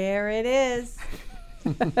 Hello. There it is.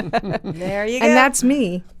 There you go. And that's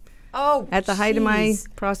me oh, at the height of my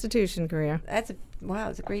jeez. prostitution career.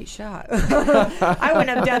 Wow, it's a great shot. I wouldn't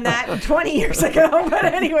have done that 20 years ago. But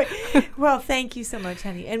anyway, well, thank you so much,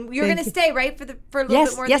 honey. And you're going to stay, right, for a little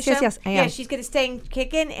bit more yes, of the show? yes, I am. Yeah, she's going to stay and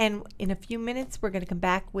kick in. And in a few minutes, we're going to come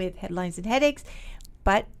back with Headlines and Headaches.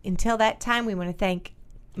 But until that time, we want to thank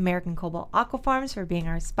American Cobalt Aqua Farms for being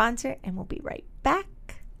our sponsor. And we'll be right back.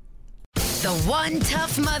 The One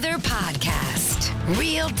Tough Mother Podcast.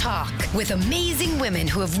 Real talk with amazing women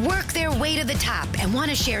who have worked their way to the top and want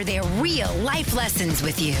to share their real life lessons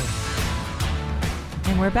with you.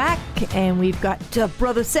 And we're back. And we've got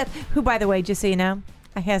Brother Seth, who, by the way, just so you know,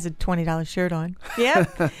 has a $20 shirt on.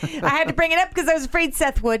 Yep. I had to bring it up because I was afraid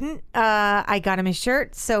Seth wouldn't. I got him his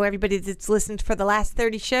shirt. So everybody that's listened for the last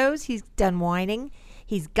 30 shows, he's done whining.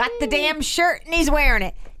 He's got the damn shirt and he's wearing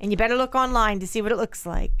it. And you better look online to see what it looks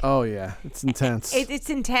like. Oh, yeah. It's intense. It's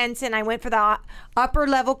intense. And I went for the upper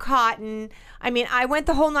level cotton. I mean, I went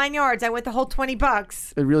the whole 9 yards. I went the whole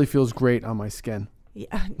 $20. It really feels great on my skin.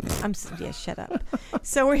 Yeah, shut up.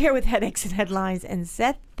 So we're here with Headaches and Headlines. And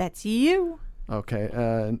Seth, that's you.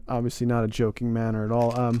 Okay. Obviously not a joking manner at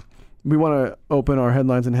all. We want to open our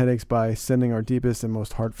Headlines and Headaches by sending our deepest and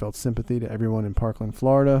most heartfelt sympathy to everyone in Parkland,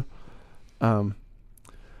 Florida.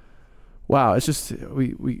 Wow, it's just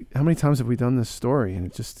we. How many times have we done this story, and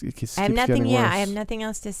it keeps getting worse. I have nothing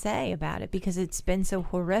else to say about it because it's been so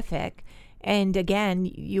horrific. And again,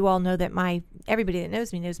 you all know that everybody that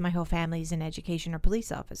knows me knows my whole family is in education or police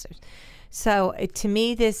officers. So to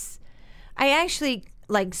me, I actually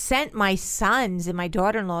sent my sons and my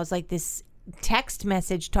daughter-in-laws this text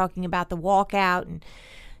message talking about the walkout, and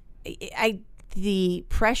the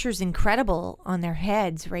pressure's incredible on their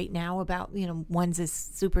heads right now about, one's a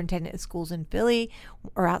superintendent of schools in Philly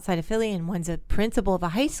or outside of Philly, and one's a principal of a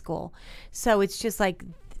high school. So it's just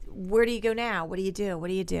where do you go now? What do you do? What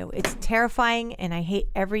do you do? It's terrifying, and I hate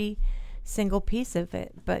every single piece of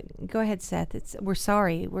it. But go ahead, Seth. We're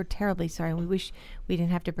sorry. We're terribly sorry. We wish we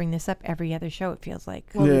didn't have to bring this up every other show, it feels like.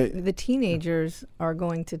 Well, the teenagers are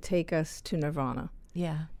going to take us to nirvana.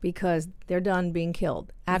 Yeah. Because they're done being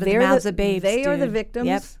killed. Out of the mouths of babes, They are the dude. victims.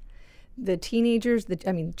 Yep. The teenagers,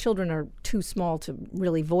 children are too small to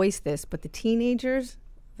really voice this, but the teenagers,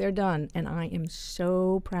 they're done. And I am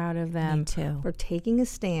so proud of them. Me too. For taking a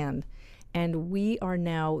stand. And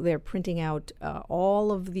they're printing out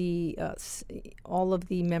all of the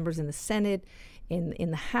members in the Senate,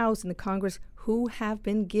 in the House, in the Congress, who have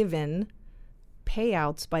been given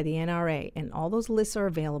payouts by the NRA, and all those lists are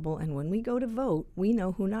available, and when we go to vote, we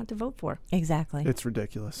know who not to vote for. Exactly. It's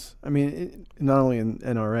ridiculous. I mean, not only in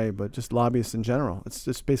NRA, but just lobbyists in general. It's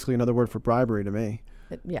just basically another word for bribery to me.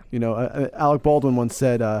 Yeah. Alec Baldwin once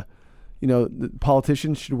said, the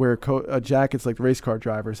politicians should wear jackets like race car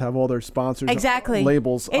drivers, have all their sponsors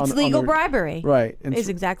labels. It's legal bribery. Right. And is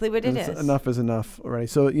exactly what it is. Enough is enough already.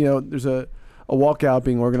 So, there's a walkout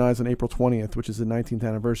being organized on April 20th, which is the 19th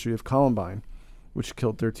anniversary of Columbine, which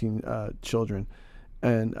killed 13 children.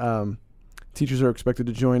 And teachers are expected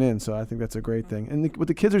to join in, so I think that's a great thing. And what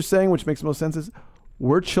the kids are saying, which makes most sense, is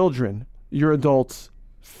we're children, you're adults,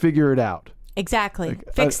 figure it out. Exactly.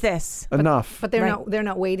 Fix this. Enough. But they're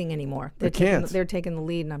not waiting anymore. They can't. They're taking the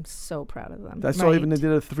lead, and I'm so proud of them. That's why even they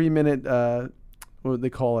did a 3-minute, what would they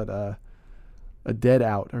call it, a dead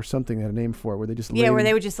out or something, they had a name for it, where they just where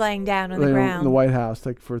they were just laying down on the ground. In the White House,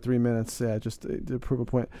 like for 3 minutes, just to prove a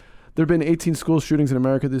point. There have been 18 school shootings in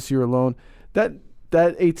America this year alone. That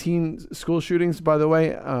 18 school shootings, by the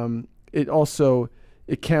way,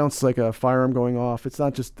 it counts like a firearm going off. It's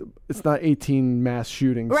not 18 mass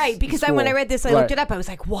shootings. Right, because when I read this, I looked it up. I was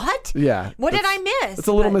like, what? Yeah. What did I miss? It's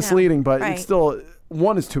a little misleading, but it's still,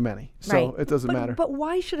 one is too many. So it doesn't matter. But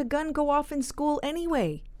why should a gun go off in school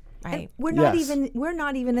anyway? Right. And we're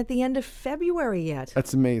not even at the end of February yet.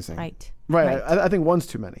 That's amazing. Right. I think one's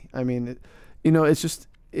too many. I mean, it's just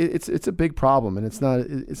it's a big problem, and it's not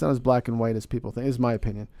as black and white as people think. Is my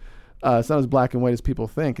opinion. It's not as black and white as people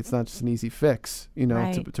think. It's not just an easy fix.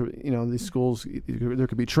 These schools, there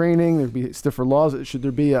could be training, there could be stiffer laws. Should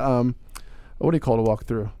there be what do you call it, a walk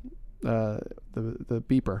through? The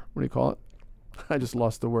beeper. What do you call it? I just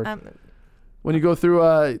lost the word. When you go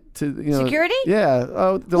through security? Yeah.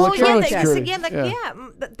 The electronic security.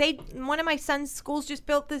 One of my son's schools just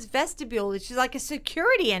built this vestibule. It's just like a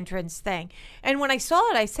security entrance thing. And when I saw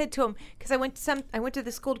it, I said to him, because I went to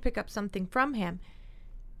the school to pick up something from him,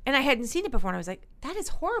 and I hadn't seen it before, and I was like, that is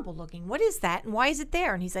horrible looking. What is that? And why is it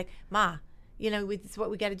there? And he's like, Ma, it's what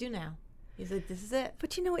we got to do now. He's like, this is it.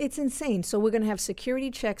 But it's insane. So we're going to have security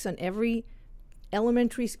checks on every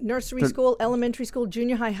nursery school, elementary school,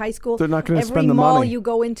 junior high, high school. They're not going to spend the money. Every mall money. you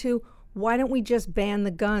go into, why don't we just ban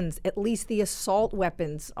the guns? At least the assault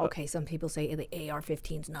weapons. Okay, some people say the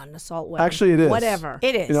AR-15 is not an assault weapon. Actually, it is. Whatever.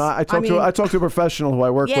 It is. I talked to a professional who I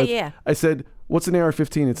work with. Yeah. I said, "What's an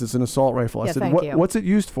AR-15?" It's an assault rifle. I said, "What's it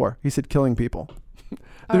used for?" He said, "Killing people."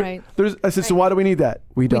 All right. I said, "So why do we need that?"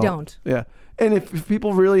 We don't. Yeah. And if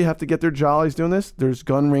people really have to get their jollies doing this, there's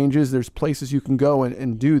gun ranges, there's places you can go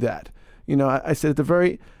and do that. I said at the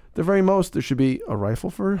very most, there should be a rifle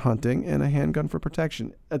for hunting and a handgun for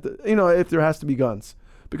protection. If there has to be guns,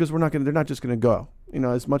 because they're not just going to go.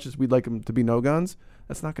 As much as we'd like them to be no guns,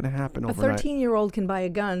 that's not going to happen overnight. A 13-year-old can buy a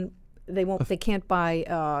gun. They won't. They can't buy.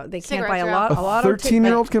 They can't buy a lot. A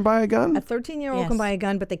 13-year-old can buy a gun. A 13-year-old can buy a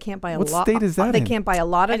gun, but they can't buy a lot. What state is that? They can't buy a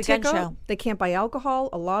lotto At a gun ticket. show. They can't buy alcohol,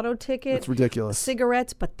 a lotto ticket. It's ridiculous.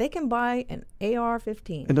 Cigarettes, but they can buy an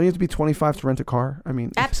AR-15. And don't you have to be 25 to rent a car? I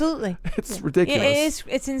mean, absolutely. It's ridiculous. It is.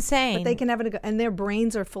 It's insane. But they can have it, and their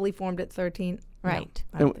brains are fully formed at 13. Right.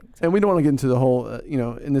 No, I don't think so. And we don't want to get into the whole.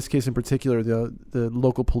 In this case in particular, the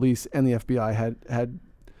local police and the FBI had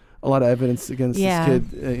a lot of evidence against this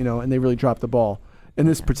kid, and they really dropped the ball in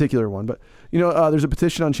this particular one. But, there's a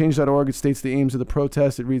petition on change.org. It states the aims of the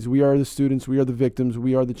protest. It reads, "We are the students. We are the victims.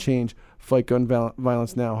 We are the change. Fight gun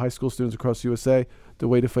violence now. High school students across the USA. The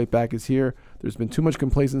way to fight back is here. There's been too much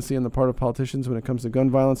complacency on the part of politicians when it comes to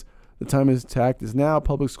gun violence. The time to act is now.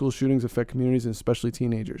 Public school shootings affect communities and especially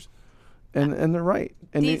teenagers." And they're right.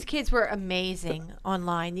 And these kids were amazing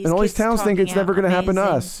online. And all these towns think it's never going to happen to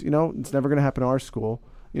us. It's never going to happen to our school.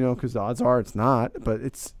 Because the odds are it's not, but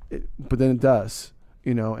but then it does,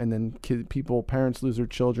 and then parents lose their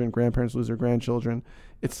children, grandparents lose their grandchildren.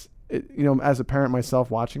 As a parent myself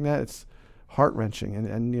watching that, it's heart-wrenching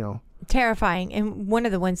and terrifying. And one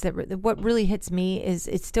of the ones what really hits me is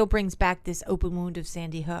it still brings back this open wound of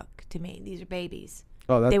Sandy Hook to me. These are babies.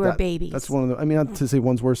 Oh, they were babies. That's one of the. I mean, not to say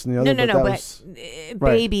one's worse than the other. But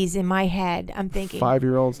babies in my head. I'm thinking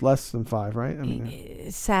 5-year-olds, less than 5, right? I mean,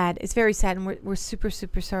 it's sad. It's very sad, and we're super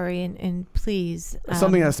sorry. And please,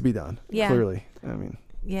 something has to be done. Yeah. Clearly, I mean.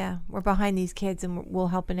 Yeah, we're behind these kids, and we'll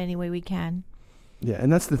help in any way we can. Yeah,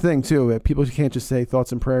 and that's the thing too. People can't just say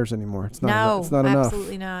thoughts and prayers anymore. It's not. It's not enough.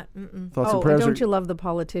 Absolutely not. Thoughts and prayers. Don't you love the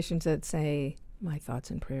politicians that say, "My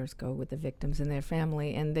thoughts and prayers go with the victims and their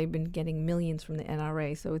family," and they've been getting millions from the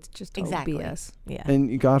NRA, so it's just total BS. Yeah.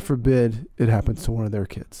 And God forbid it happens to one of their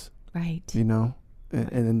kids. Right. You know, and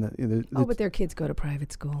then but their kids go to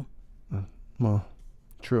private school. Well,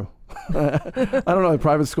 true. I don't know.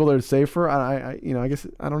 Private school they're safer. I guess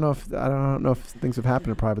I don't know if things have happened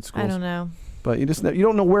in private schools. I don't know. But you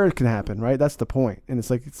don't know where it can happen, right? That's the point. And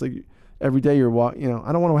it's like every day you're I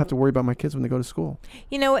don't want to have to worry about my kids when they go to school.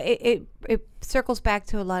 You know, it circles back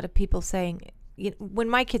to a lot of people saying, when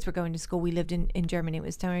my kids were going to school, we lived in Germany. It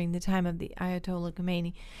was during the time of the Ayatollah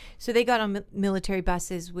Khomeini. So they got on military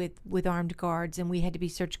buses with armed guards, and we had to be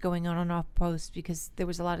searched going on and off post because there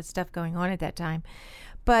was a lot of stuff going on at that time.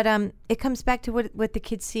 But it comes back to what the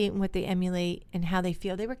kids see and what they emulate and how they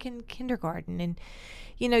feel. They were in kindergarten, and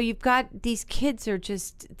you've got these kids are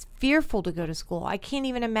just fearful to go to school. I can't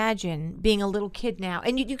even imagine being a little kid now,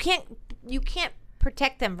 and you can't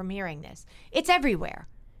protect them from hearing this. It's everywhere.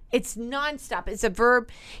 It's nonstop. It's a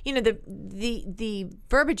verb. The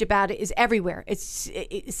verbiage about it is everywhere.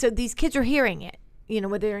 So these kids are hearing it.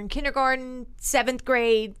 Whether they're in kindergarten, 7th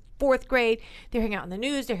grade, 4th grade, they're hearing it on the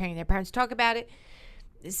news. They're hearing their parents talk about it.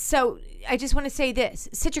 So I just want to say this: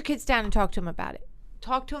 sit your kids down and talk to them about it.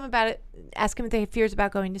 Talk to them about it. Ask them if they have fears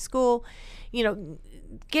about going to school.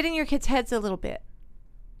 Get in your kids' heads a little bit.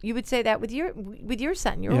 You would say that with your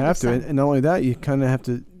son. You have to, and not only that, you kind of have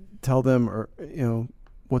to tell them,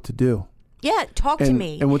 what to do. Yeah, talk to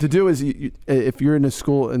me. And what to do is, if you're in a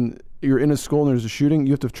school and there's a shooting,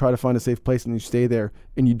 you have to try to find a safe place and you stay there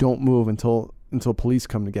and you don't move until police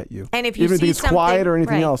come to get you. And if you even see if it's quiet or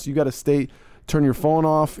anything right. else, you got to stay. Turn your phone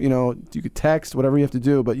off. You could text, whatever you have to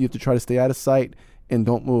do, but you have to try to stay out of sight and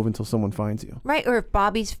don't move until someone finds you. Right, or if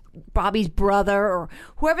Bobby's brother or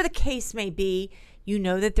whoever the case may be,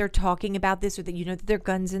 that they're talking about this, or that that there are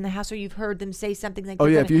guns in the house, or you've heard them say something like. Oh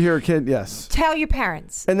yeah, if you hear a kid, yes. Tell your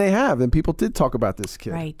parents. And they have, and people did talk about this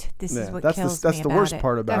kid. Right. This is what kills me That's the worst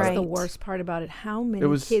part about it. That's the worst part about it. How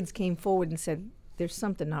many kids came forward and said, "There's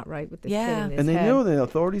something not right with this kid in his and they head." knew. The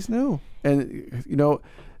authorities knew, and no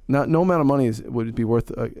amount of money would be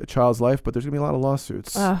worth a child's life, but there's gonna be a lot of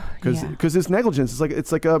lawsuits because it's negligence.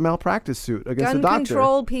 It's like a malpractice suit against a doctor. Gun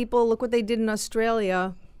control people. Look what they did in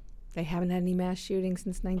Australia. They haven't had any mass shootings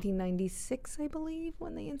since 1996, I believe,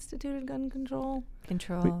 when they instituted gun control.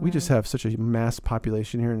 We just have such a mass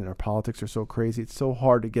population here, and our politics are so crazy. It's so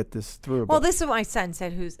hard to get this through. Well, this is what my son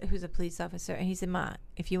said, who's a police officer, and he said, "Ma,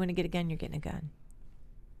 if you want to get a gun, you're getting a gun.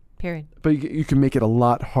 Period." But you can make it a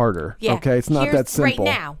lot harder. Yeah. Okay, it's not that simple.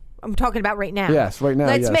 Right now. I'm talking about right now. Yes, right now.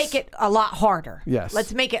 Let's make it a lot harder. Yes.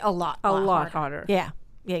 Let's make it a lot harder. Yeah.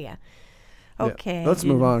 Okay. Let's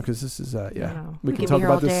move on because this is we can talk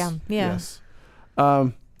about this. Yeah. Yes.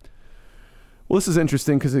 Well, this is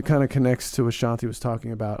interesting because it kind of connects to what Shanti was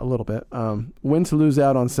talking about a little bit. Win to lose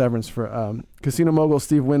out on severance for casino mogul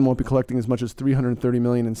Steve Wynn won't be collecting as much as $330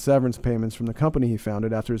 million in severance payments from the company he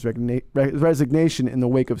founded after his resignation in the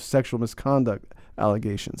wake of sexual misconduct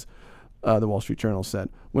allegations. The Wall Street Journal said.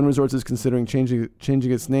 Wynn Resorts is considering changing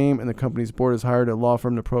its name, and the company's board has hired a law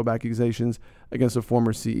firm to probe accusations against a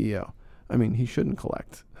former CEO. I mean, he shouldn't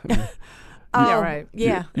collect. I mean, yeah, right.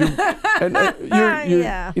 Yeah.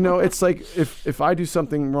 It's like if I do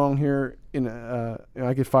something wrong here,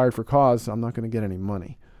 I get fired for cause, I'm not going to get any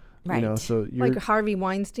money. Right. So like Harvey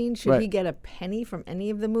Weinstein, should he get a penny from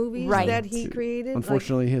any of the movies that he created?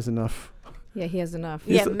 Unfortunately, he has enough. Yeah, he has enough.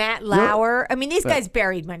 Yeah, Matt Lauer. I mean, these guys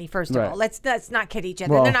buried money. First of all, let's not kid each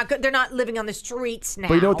other. Well, they're not living on the streets now.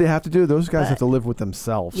 But you know what they have to do? Those guys have to live with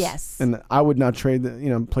themselves. Yes. And I would not trade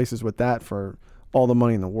places with that for all the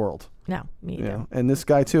money in the world. No, me either. And this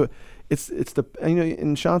guy too. It's the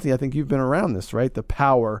and Shanti, I think you've been around this, right? The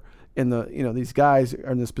power and these guys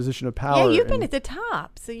are in this position of power. Yeah, you've been at the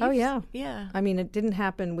top. So yeah. I mean, it didn't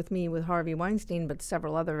happen with me with Harvey Weinstein, but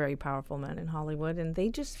several other very powerful men in Hollywood, and they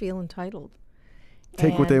just feel entitled.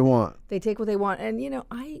 Take what they want. They take what they want, and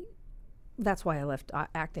that's why I left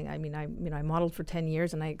acting. I mean, I modeled for 10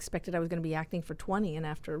 years, and I expected I was going to be acting for 20. And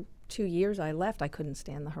after 2 years, I left. I couldn't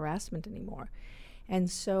stand the harassment anymore, and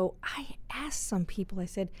so I asked some people. I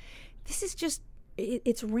said, "This is just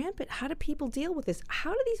it's rampant. How do people deal with this?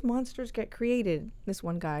 How do these monsters get created?" This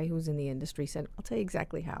one guy who's in the industry said, "I'll tell you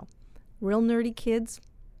exactly how. Real nerdy kids.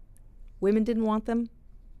 Women didn't want them.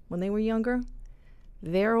 when they were younger,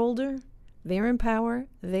 they're older, they're in power,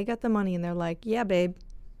 they got the money, and they're like, yeah, babe,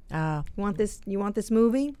 you want this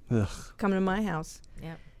movie? Ugh. Come to my house.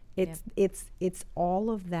 Yep. It's all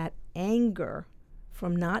of that anger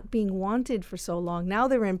from not being wanted for so long. Now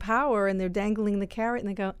they're in power and they're dangling the carrot and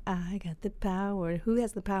they go, I got the power. Who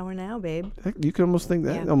has the power now, babe? You can almost think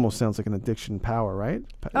that almost sounds like an addiction power, right?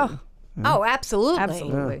 Oh, absolutely.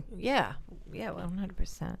 Absolutely. Yeah,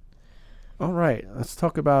 100%. All right, let's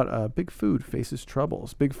talk about Big Food faces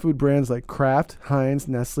troubles. Big Food brands like Kraft, Heinz,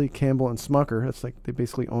 Nestle, Campbell, and Smucker, that's like they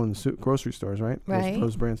basically own grocery stores, right? Right.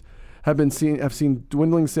 Those brands have seen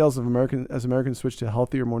dwindling sales of as Americans switch to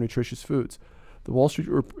healthier, more nutritious foods. The Wall Street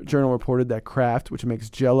Journal reported that Kraft, which makes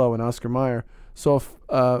Jell-O and Oscar Mayer, saw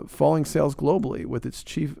falling sales globally, with its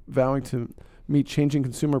chief vowing to meet changing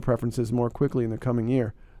consumer preferences more quickly in the coming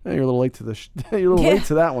year. You're a little late to late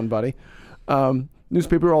to that one, buddy.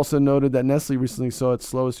 Newspaper also noted that Nestle recently saw its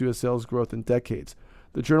slowest U.S. sales growth in decades.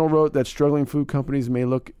 The journal wrote that struggling food companies may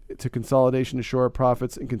look to consolidation to shore up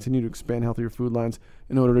profits and continue to expand healthier food lines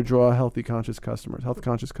in order to draw health conscious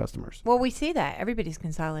customers. Well, we see that everybody's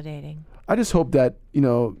consolidating. I just hope that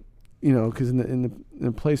because in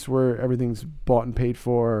the place where everything's bought and paid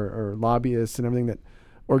for, or lobbyists and everything, that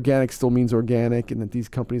organic still means organic, and that these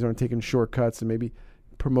companies aren't taking shortcuts and maybe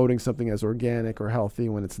promoting something as organic or healthy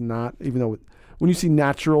when it's not. Even though when you see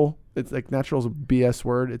natural, it's like natural is a BS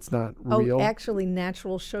word. It's not real. Oh, actually,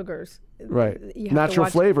 natural sugars. Right. Natural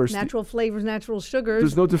flavors. Natural flavors, natural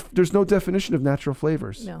sugars. There's no definition of natural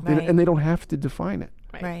flavors. No. Right. And they don't have to define it.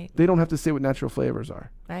 Right. They don't have to say what natural flavors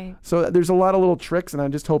are. Right. So there's a lot of little tricks, and I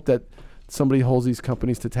just hope that somebody holds these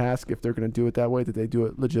companies to task if they're going to do it that way, that they do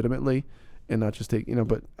it legitimately and not just take,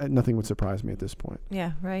 but nothing would surprise me at this point.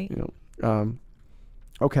 Yeah, right.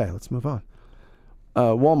 Okay, let's move on.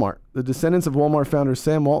 Walmart. The descendants of Walmart founder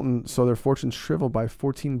Sam Walton saw their fortunes shrivel by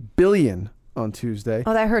 $14 billion on Tuesday.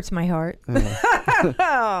 Oh, that hurts my heart.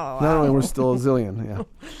 Not only we're still a zillion,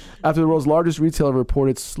 after the world's largest retailer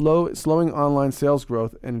reported slowing online sales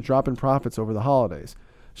growth and a drop in profits over the holidays.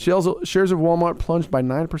 Shares of Walmart plunged by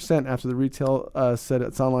 9% after the retail said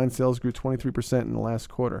its online sales grew 23% in the last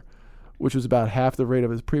quarter, which was about half the rate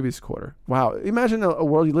of its previous quarter. Wow. Imagine a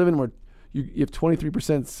world you live in where you have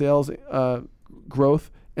 23% sales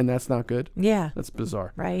growth, and that's not good. Yeah. That's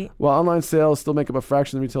bizarre. Right. While online sales still make up a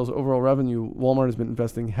fraction of retail's overall revenue, Walmart has been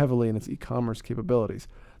investing heavily in its e-commerce capabilities.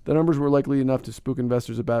 The numbers were likely enough to spook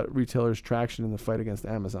investors about retailers' traction in the fight against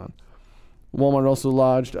Amazon. Walmart also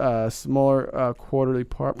lodged a smaller quarterly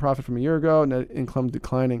profit from a year ago, net income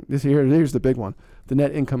declining. Here's the big one. The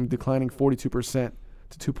net income declining 42%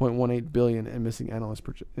 to $2.18 billion and missing analyst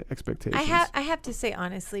expectations. I have to say,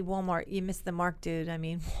 honestly, Walmart, you missed the mark, dude. I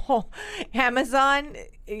mean, Amazon,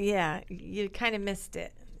 you kind of missed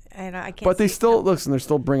it. And I can't. But they still they're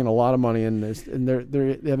still bringing a lot of money in, and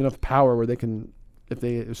they have enough power where they can, if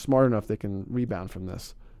they are smart enough, they can rebound from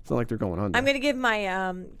this. It's not like they're going under. I'm going to give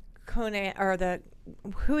my Conan, or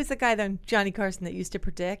who is the guy on Johnny Carson that used to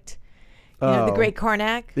predict? The great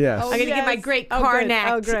Karnak. Yes. I'm going to give my great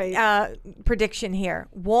Karnak prediction here.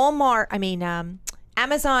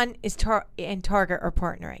 Amazon and Target are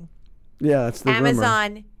partnering. Yeah, that's the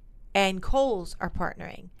Amazon rumor. And Kohl's are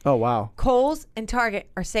partnering. Oh, wow. Kohl's and Target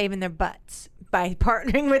are saving their butts by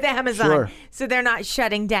partnering with Amazon. Sure. So they're not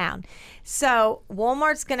shutting down. So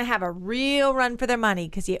Walmart's going to have a real run for their money,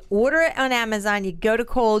 because you order it on Amazon, you go to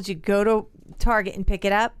Kohl's, you go to Target and pick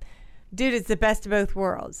it up. Dude, it's the best of both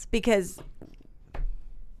worlds, because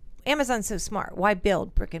Amazon's so smart. Why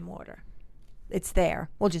build brick and mortar? It's there.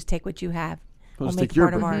 We'll just take what you have. We'll make take your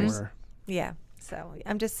part of brick and ours. mortar. Yeah. So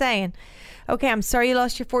I'm just saying. Okay, I'm sorry you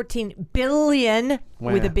lost your $14 billion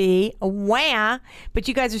with a B. Wah. But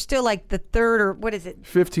you guys are still like the third, or what is it?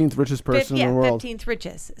 15th richest person in the world. 15th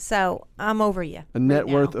richest. So I'm over you. A net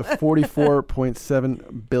worth of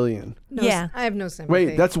 $44.7 billion. I have no sympathy.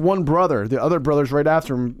 Wait, that's one brother. The other brother's right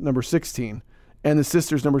after him, number 16. And the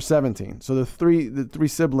sister's number 17. So the three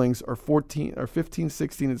siblings are 15,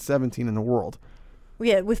 16, and 17 in the world.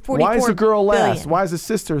 Yeah, with 44 Why is the girl last? billion. Why is the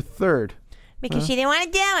sister third? Because she didn't want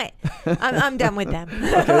to do it. I'm done with them.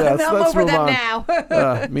 Okay, I'm over move them on.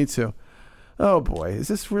 now. Me too. Oh boy, is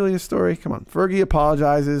this really a story? Come on. Fergie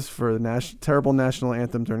apologizes for the terrible national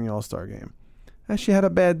anthem during the All-Star game. And she had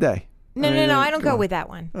a bad day. No, I don't go with that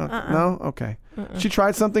one. No? Okay. She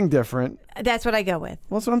tried something different. That's what I go with.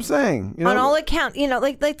 Well, that's what I'm saying. On all accounts,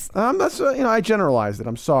 I generalized it.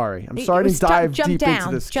 I'm sorry. I'm sorry to dive deep into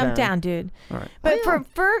this. Jump down, dude. All right. But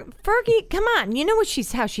for Fergie, come on. You know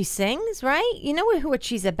how she sings, right? You know what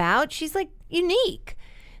she's about. She's like unique.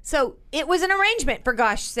 So it was an arrangement, for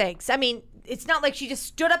gosh sakes. I mean, it's not like she just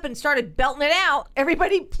stood up and started belting it out.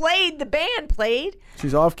 Everybody played. The band played.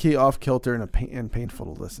 She's off key, off kilter, and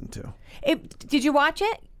painful to listen to. Did you watch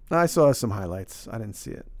it? I saw some highlights. I didn't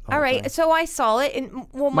see it. All right, so I saw it, and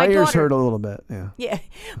my ears hurt a little bit. Yeah. Yeah,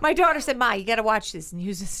 my daughter said, "Ma, you got to watch this and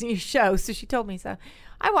use this in your show." So she told me. So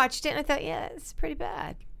I watched it, and I thought, yeah, it's pretty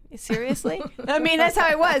bad. Seriously? I mean, that's how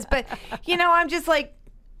I was. But I'm just like,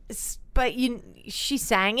 but she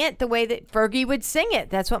sang it the way that Fergie would sing it.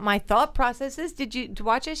 That's what my thought process is. Did you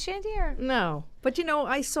watch it, Shanti? Or? No. But,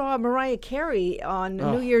 I saw Mariah Carey on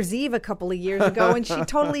New Year's Eve a couple of years ago, and she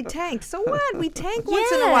totally tanked. So what? We tank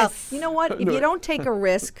once in a while. You know what? If you don't take a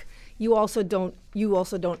risk, you also don't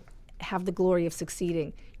have the glory of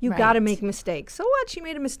succeeding. You got to make mistakes. So what? She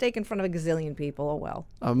made a mistake in front of a gazillion people. Oh, well.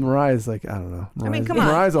 Mariah's like, I don't know. Come on.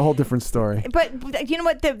 Mariah's a whole different story. But you know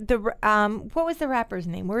what? What was the rapper's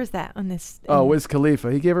name? Where is that on this? Wiz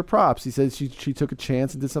Khalifa. He gave her props. He said she took a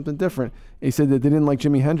chance and did something different. He said that they didn't like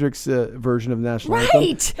Jimi Hendrix's version of the National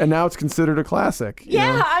Anthem. And now it's considered a classic.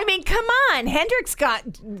 Yeah, I mean, come on. Hendrix got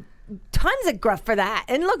tons of gruff for that.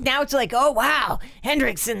 And look, now it's like, oh, wow,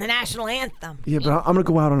 Hendrix in the National Anthem. Yeah, but I'm going to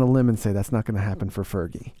go out on a limb and say that's not going to happen for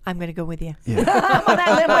Fergie. I'm going to go with you. Yeah. I'm on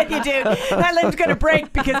that limb with you, dude. That limb's going to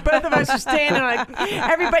break because both of us are standing on it.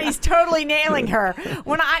 Everybody's totally nailing her.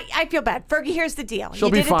 When I feel bad. Fergie, here's the deal. She'll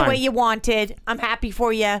you be did fine. it the way you wanted. I'm happy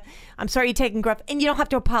for you. I'm sorry you're taking gruff. And you don't have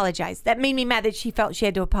to apologize. That made me mad that she felt she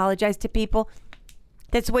had to apologize to people.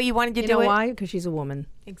 That's the way you wanted to do it? You know why? Because she's a woman.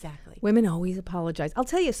 Exactly. Women always apologize. I'll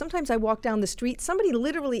tell you, sometimes I walk down the street, somebody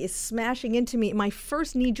literally is smashing into me. My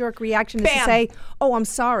first knee-jerk reaction is to say, oh, I'm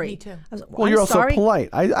sorry. Me too. I was like, Well, you're also sorry. polite.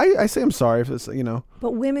 I say I'm sorry if it's,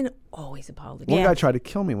 But women always apologize. One guy tried to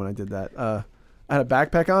kill me when I did that. I had a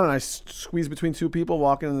backpack on, and I squeezed between two people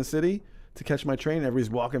walking in the city to catch my train. Everybody's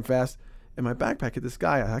walking fast. And my backpack hit this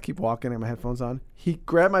guy. I keep walking, I have my headphones on. He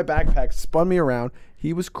grabbed my backpack, spun me around.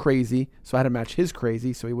 He was crazy, so I had to match his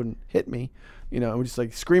crazy so he wouldn't hit me. And we're just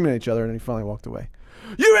like screaming at each other, and then he finally walked away.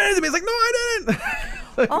 You ran into me. He's like, no, I didn't.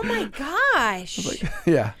 Oh my gosh. Like,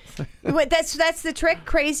 yeah. Wait, that's the trick?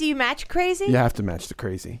 Crazy, you match crazy? You have to match the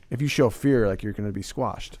crazy. If you show fear, like you're going to be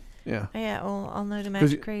squashed. Yeah. Yeah, well, I'll know to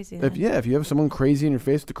match crazy. If you have someone crazy in your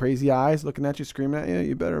face with the crazy eyes looking at you, screaming at you,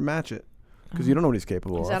 you better match it. Because you don't know what he's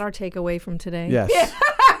capable of. Is that our takeaway from today? Yes. Yeah.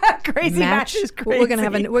 Crazy matches crazy. We're gonna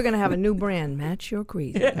have a new brand. Match your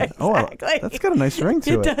crazy. Yeah, exactly. That's got a nice ring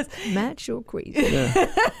to it. It does. Match your crazy.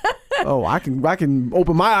 Yeah. Oh, I can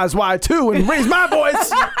open my eyes wide too and raise my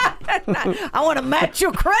voice. I want to match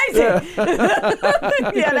your crazy.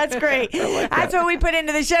 Yeah, that's great. That's what we put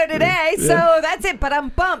into the show today. So that's it. But I'm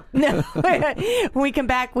bumped. No. When we come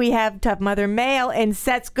back, we have Tough Mother Mail, and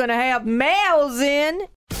Seth's gonna have mails in.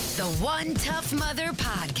 The One Tough Mother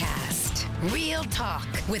Podcast. Real talk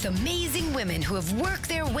with amazing women who have worked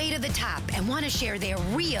their way to the top and want to share their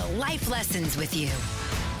real life lessons with you.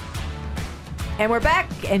 And we're back,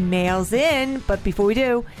 and mail's in. But before we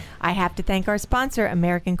do, I have to thank our sponsor,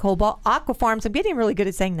 American Cobalt Aqua Farms. I'm getting really good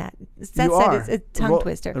at saying that. Seth said it's a tongue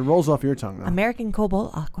twister. It rolls off your tongue, though. American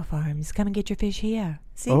Cobalt Aqua Farms. Come and get your fish here.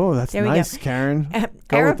 See? Oh, that's nice, Karen.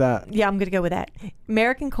 Go with that. Yeah, I'm going to go with that.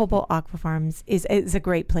 American Cobalt Aqua Farms is a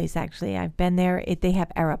great place, actually. I've been there. They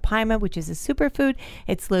have arapaima, which is a superfood.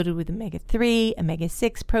 It's loaded with omega-3,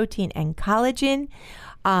 omega-6 protein, and collagen.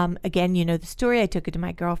 Again, you know the story. I took it to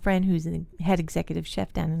my girlfriend, who's the head executive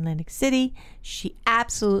chef down in Atlantic City. She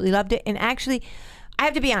absolutely loved it. And actually, I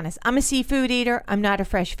have to be honest, I'm a seafood eater. I'm not a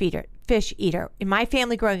fish eater. In my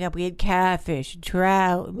family growing up, we had catfish,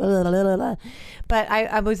 trout, blah, blah, blah, blah. But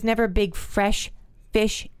I was never a big fresh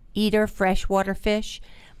fish eater, freshwater fish.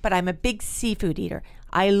 But I'm a big seafood eater.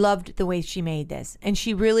 I loved the way she made this. And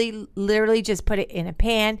she really literally just put it in a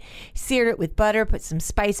pan, seared it with butter, put some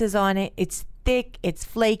spices on it. It's thick, it's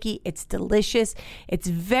flaky, it's delicious, it's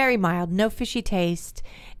very mild, no fishy taste,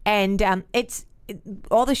 and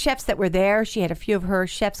all the chefs that were there, she had a few of her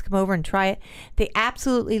chefs come over and try it. They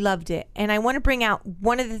absolutely loved it. And I want to bring out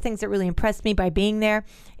one of the things that really impressed me by being there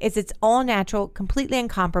is it's all natural, completely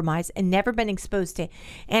uncompromised, and never been exposed to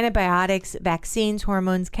antibiotics, vaccines,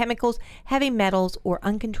 hormones, chemicals, heavy metals, or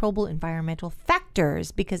uncontrollable environmental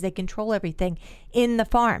factors, because they control everything in the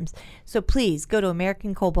farms. So please go to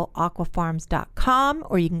AmericanCobaltAquafarms.com,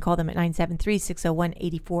 or you can call them at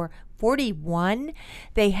 973-601-8441.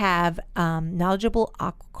 They have knowledgeable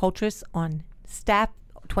aquaculturists on staff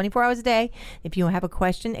 24 hours a day. If you have a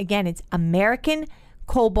question, again, it's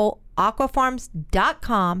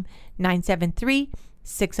AmericanCobaltAquafarms.com,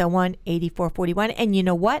 973-601-8441. And you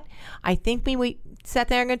know what? I think we sat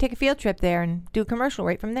there and going to take a field trip there and do a commercial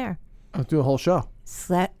right from there. I'll do a whole show.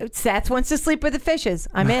 Seth wants to sleep with the fishes.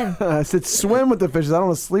 I'm in. I said swim with the fishes. I don't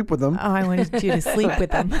want to sleep with them. Oh, I wanted you to sleep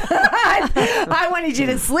with them. I wanted you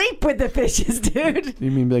to sleep with the fishes, dude.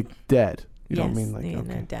 You mean like dead? You yes, don't mean like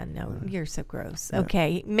okay. No, you're so gross. Yeah.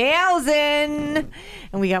 Okay, mail's in,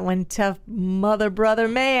 and we got one tough mother-brother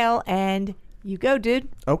mail, and you go, dude.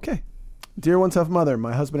 Okay. Dear One Tough Mother,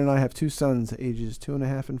 my husband and I have 2 sons, ages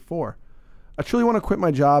 2.5 and 4. I truly want to quit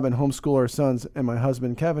my job and homeschool our sons, and my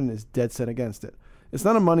husband, Kevin, is dead set against it. It's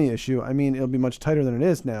not a money issue. I mean, it'll be much tighter than it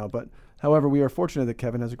is now, but however, we are fortunate that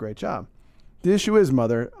Kevin has a great job. The issue is,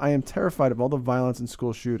 Mother, I am terrified of all the violence and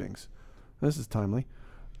school shootings. This is timely.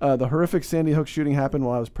 The horrific Sandy Hook shooting happened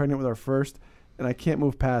while I was pregnant with our first, and I can't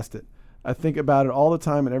move past it. I think about it all the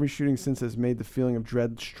time, and every shooting since has made the feeling of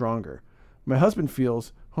dread stronger. My husband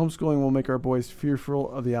feels homeschooling will make our boys fearful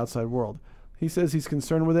of the outside world. He says he's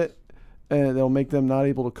concerned with it, and it'll make them not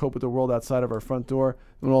able to cope with the world outside of our front door,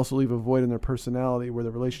 and will also leave a void in their personality where the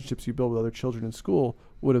relationships you build with other children in school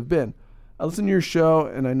would have been. I listen to your show,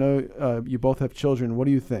 and I know you both have children. What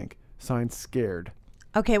do you think? Signed, Scared.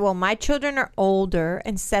 Okay, well, my children are older,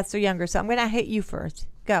 and Seth's are younger, so I'm going to hit you first.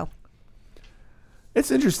 Go.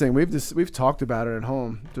 It's interesting. We've talked about it at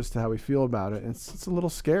home, just how we feel about it. It's a little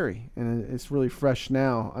scary, and it's really fresh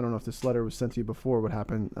now. I don't know if this letter was sent to you before what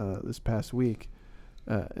happened this past week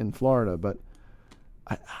in Florida, but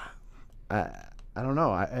I don't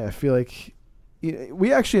know. I feel like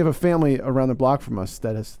we actually have a family around the block from us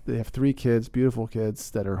they have 3 kids, beautiful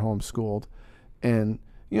kids that are homeschooled, and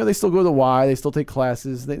they still go to the Y, they still take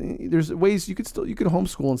classes. There's ways you could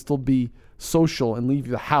homeschool and still be social and leave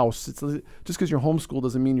the house. It's just because you're homeschooled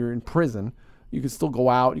doesn't mean you're in prison. You could still go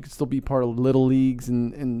out. You could still be part of little leagues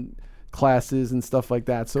and classes and stuff like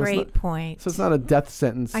that. So Great point. So it's not a death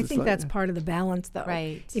sentence. I think that's part of the balance, though.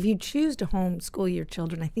 Right. If you choose to homeschool your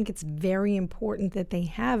children, I think it's very important that they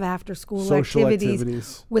have after-school social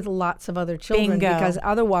activities with lots of other children. Bingo. Because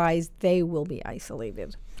otherwise they will be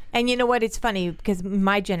isolated. And you know what? It's funny because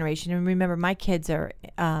my generation, and remember, my kids are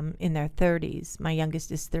in their 30s. My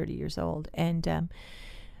youngest is 30 years old. And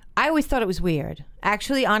I always thought it was weird.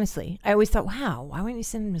 Actually, honestly, I always thought, wow, why wouldn't you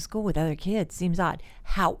send them to school with other kids? Seems odd.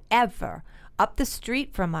 However, up the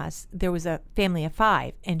street from us, there was a family of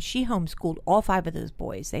 5, and she homeschooled all 5 of those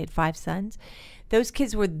boys. They had 5 sons. Those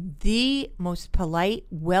kids were the most polite,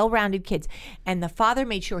 well-rounded kids. And the father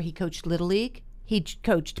made sure he coached Little League. He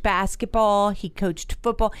coached basketball. He coached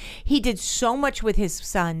football. He did so much with his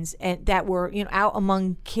sons and that were, out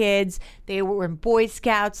among kids. They were in Boy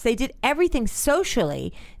Scouts. They did everything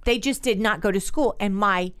socially. They just did not go to school. And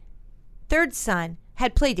my 3rd son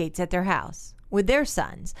had play dates at their house with their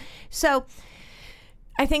sons. So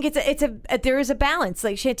I think there is a balance,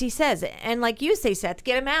 like Shanti says, and like you say, Seth,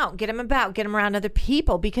 get them out, get them about, get them around other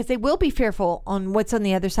people, because they will be fearful on what's on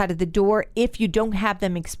the other side of the door if you don't have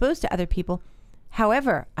them exposed to other people.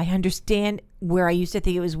 However, I understand where I used to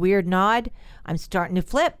think it was weird and odd. I'm starting to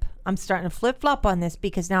flip. I'm starting to flip-flop on this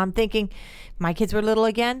because now I'm thinking, if my kids were little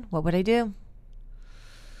again, what would I do?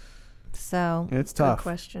 So it's tough. Good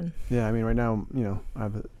question. Yeah, I mean, right now, I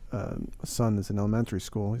have a son that's in elementary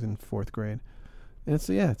school. He's in 4th grade, and it's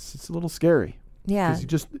a little scary. Yeah,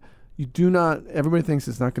 because you do not. Everybody thinks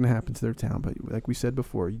it's not going to happen to their town, but like we said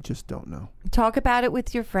before, you just don't know. Talk about it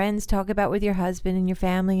with your friends. Talk about it with your husband and your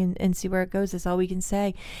family, and see where it goes. That's all we can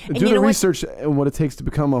say. And do the research and what it takes to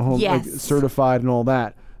become a home certified and all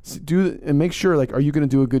that. So and make sure, are you going to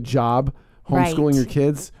do a good job homeschooling your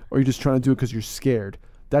kids, or are you just trying to do it because you're scared?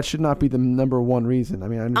 That should not be the number one reason. I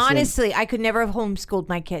mean, I understand. Honestly, I could never have homeschooled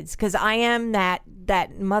my kids because I am that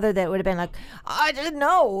mother that would have been like, I didn't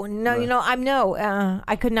know. No, right.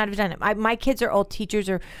 I could not have done it. My kids are all teachers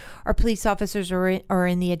or police officers or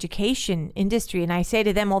in the education industry. And I say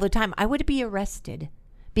to them all the time, I would be arrested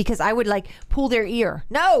because I would pull their ear.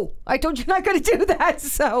 No, I told you not going to do that.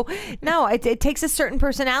 So no, it takes a certain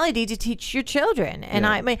personality to teach your children. And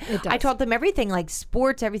I taught them everything like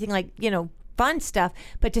sports, everything fun stuff,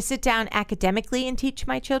 but to sit down academically and teach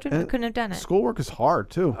my children, I couldn't have done it. Schoolwork is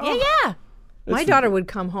hard too. Yeah. My daughter would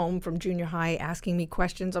come home from junior high asking me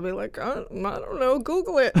questions. I'll be like, I don't know,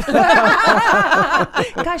 Google it.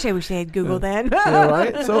 Gosh, I wish they had Google then. Yeah,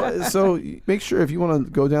 right? So make sure if you want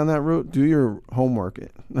to go down that route, do your homework.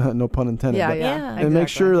 No pun intended. Yeah. And exactly. make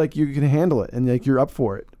sure you can handle it and you're up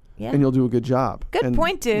for it. Yeah. And you'll do a good job. Good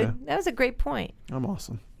point, dude. Yeah. That was a great point. I'm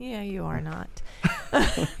awesome. Yeah, you are not.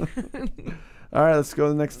 All right, let's go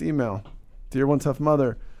to the next email. Dear One Tough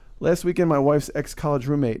Mother, last weekend my wife's ex-college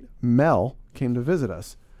roommate, Mel, came to visit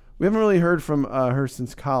us. We haven't really heard from her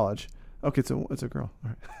since college. Okay, it's a girl.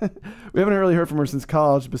 All right. We haven't really heard from her since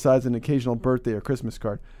college, besides an occasional birthday or Christmas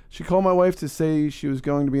card. She called my wife to say she was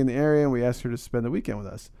going to be in the area, and we asked her to spend the weekend with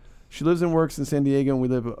us. She lives and works in San Diego, and we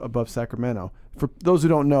live above Sacramento. For those who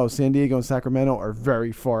don't know, San Diego and Sacramento are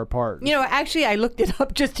very far apart. Actually, I looked it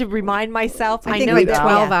up just to remind myself. I think like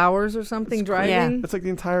 12 hours or something driving. Yeah. It's like the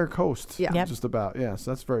entire coast. Yeah. Yep. Just about. Yeah,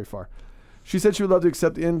 so that's very far. She said she would love to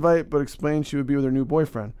accept the invite, but explained she would be with her new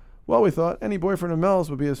boyfriend. Well, we thought any boyfriend of Mel's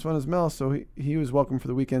would be as fun as Mel, so he was welcome for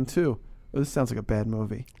the weekend, too. Oh, this sounds like a bad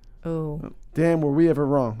movie. Oh. Damn, were we ever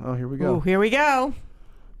wrong? Oh, here we go. Oh, here we go.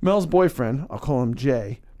 Mel's boyfriend, I'll call him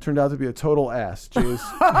Jay, turned out to be a total ass. Jay is...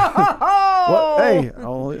 What? Hey,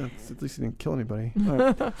 at least he didn't kill anybody. All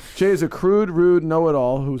right. Jay is a crude, rude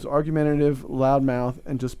know-it-all who's argumentative, loudmouth,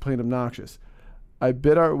 and just plain obnoxious. We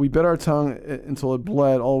bit our tongue until it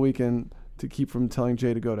bled all weekend to keep from telling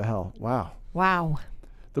Jay to go to hell. Wow.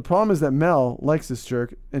 The problem is that Mel likes this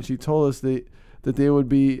jerk, and she told us that they would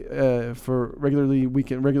be for regular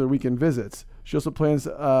weekend visits. She also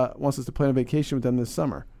wants us to plan a vacation with them this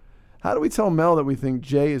summer. How do we tell Mel that we think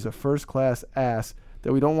Jay is a first-class ass,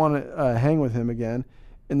 that we don't want to hang with him again,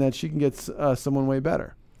 and that she can get someone way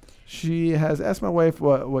better? She has asked my wife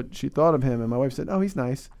what she thought of him, and my wife said, "Oh, he's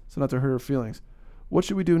nice," so not to hurt her feelings. What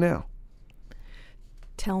should we do now?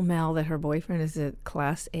 Tell Mel that her boyfriend is a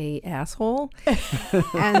class A asshole,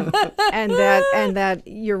 and that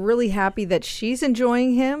you're really happy that she's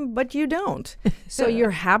enjoying him, but you don't. So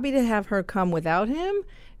you're happy to have her come without him.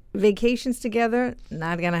 Vacations together,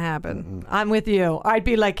 not gonna happen. I'm with you. I'd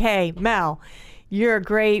be like, hey, Mel, we're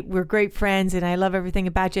great friends, and I love everything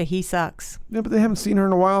about you. He sucks. Yeah, but they haven't seen her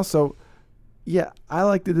in a while, so yeah, I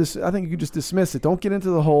think you could just dismiss it. Don't get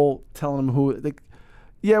into the whole telling them who.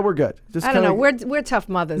 Yeah, we're good. Just I don't know. We're tough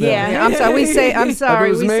mothers. Yeah. I'm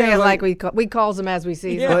sorry. We say it like we calls them as we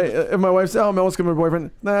see them. Like, if my wife says, "Oh, Mel's coming to my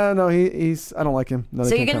boyfriend," no, he's. I don't like him. No,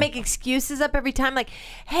 so you're gonna make excuses up every time, like,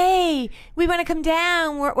 "Hey, we want to come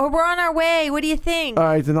down. We're on our way. What do you think?" All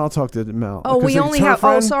right, then I'll talk to Mel. Oh, we only have.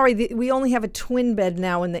 Oh, sorry. We only have a twin bed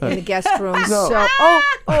now in the guest room. No. So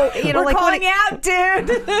we're like calling out,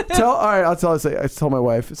 dude. All right, I'll tell. I tell my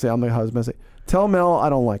wife. Say I'm the husband. Say, tell Mel I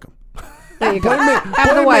don't like him. There you go. Blame me.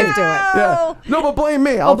 Have the wife do it. Yeah. No, but blame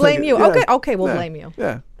me. I'll blame you. Yeah. Okay, we'll blame you.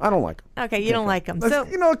 Yeah, I don't like him. Okay, you don't like him. So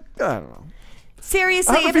I don't know.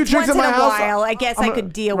 seriously, if it's once in a while, I guess I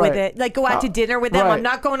could deal with it. Like go out to dinner with them. I'm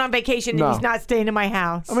not going on vacation, and he's not staying in my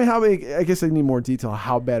house. I mean, I guess I need more detail on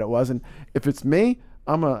how bad it was, and if it's me,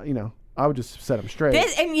 I would just set him straight.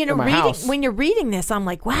 When you're reading this, I'm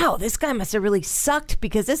like, wow, this guy must have really sucked,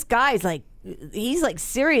 because this guy's like, he's like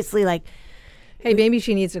seriously like. Hey, maybe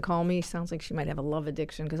she needs to call me. Sounds like she might have a love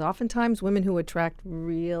addiction, because oftentimes women who attract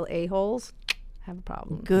real a-holes have a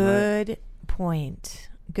problem. Good point.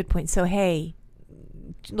 So, hey,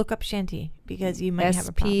 look up Shanti, because you might have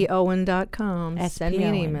a problem. spowen.com. Send me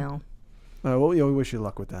an email. Well, we wish you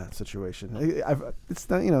luck with that situation. It's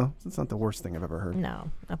not the worst thing I've ever heard. No,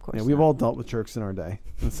 of course. We've all dealt with jerks in our day,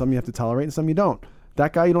 and some you have to tolerate, and some you don't.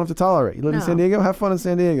 That guy you don't have to tolerate. You live in San Diego, have fun in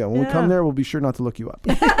San Diego. When we come there, we'll be sure not to look you up.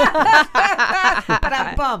 But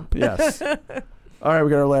I bump. Yes. All right, we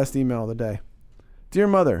got our last email of the day. Dear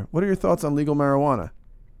Mother, what are your thoughts on legal marijuana?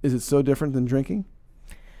 Is it so different than drinking?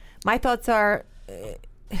 My thoughts are,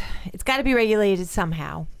 it's got to be regulated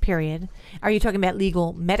somehow, period. Are you talking about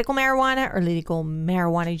legal medical marijuana, or legal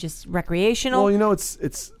marijuana just recreational? Well,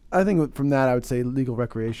 it's. I think from that I would say legal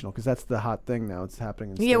recreational, because that's the hot thing now. It's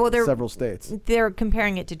happening in several states. They're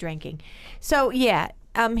comparing it to drinking. So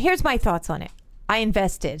here's my thoughts on it. I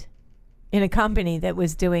invested in a company that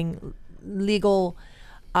was doing legal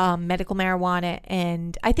medical marijuana,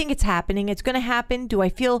 and I think it's happening. It's going to happen.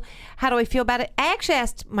 How do I feel about it? I actually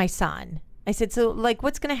asked my son. I said, so like,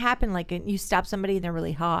 what's going to happen? Like, you stop somebody and they're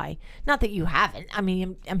really high. Not that you haven't. I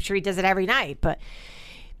mean, I'm sure he does it every night, but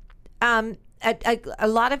a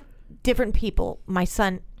lot of different people, my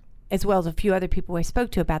son, as well as a few other people I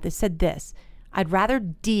spoke to about this, said this: I'd rather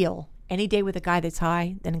deal any day with a guy that's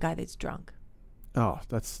high than a guy that's drunk. Oh,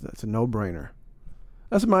 that's a no-brainer.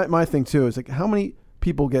 That's my thing too. Is like, how many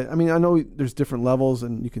people get? I mean, I know there's different levels,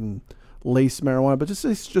 and you can lace marijuana, but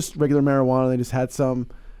just regular marijuana. They just had some.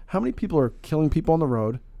 How many people are killing people on the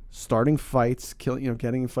road, starting fights, getting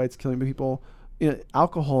in fights, killing people?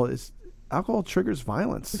 Alcohol triggers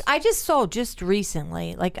violence. I just saw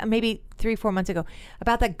recently, like maybe 3-4 months ago,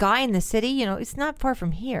 about that guy in the city. It's not far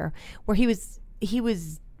from here, where he was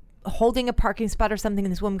holding a parking spot or something,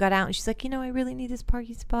 and this woman got out and she's like, I really need this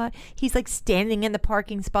parking spot. He's like standing in the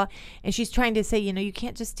parking spot and she's trying to say, you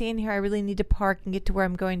can't just stand here. I really need to park and get to where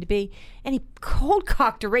I'm going to be. And he cold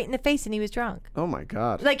cocked her right in the face and he was drunk. Oh my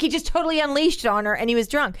God. Like he just totally unleashed on her and he was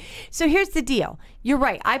drunk. So here's the deal. You're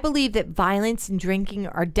right. I believe that violence and drinking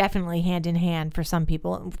are definitely hand in hand for some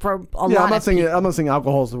people. For a lot I'm not of people. I'm not saying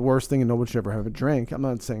alcohol is the worst thing and nobody should ever have a drink. I'm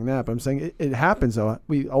not saying that, but I'm saying it happens though.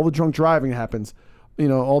 All the drunk driving happens.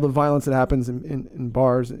 All the violence that happens in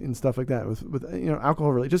bars and stuff like that with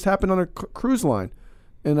alcohol really. It just happened on a cruise line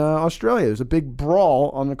in Australia. There's a big brawl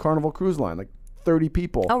on the Carnival cruise line, like 30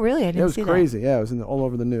 people. Oh, really? I didn't see that. It was crazy. Yeah, it was all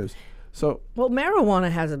over the news. So, well,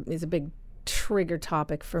 marijuana is a big trigger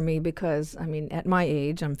topic for me because, at my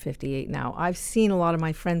age, I'm 58 now, I've seen a lot of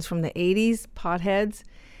my friends from the 80s, potheads.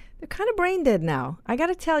 They're kind of brain dead now. I got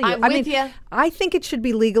to tell you. I'm with you. I think it should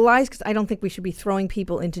be legalized because I don't think we should be throwing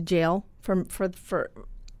people into jail for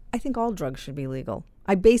I think all drugs should be legal.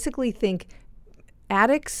 I basically think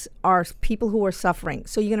addicts are people who are suffering.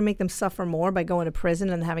 So you're going to make them suffer more by going to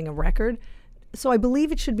prison and having a record. So I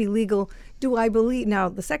believe it should be legal. Now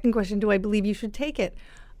the second question, do I believe you should take it?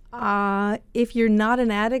 If you're not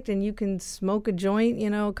an addict and you can smoke a joint,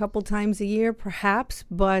 a couple times a year, perhaps,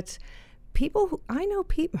 but I know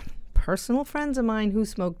personal friends of mine who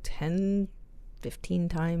smoke 10, 15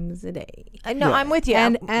 times a day. No, I'm with you.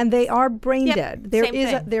 And they are brain dead.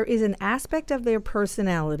 There is an aspect of their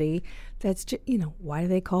personality that's just, why do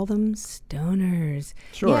they call them stoners?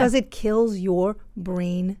 Sure. Because it kills your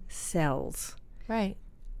brain cells. Right.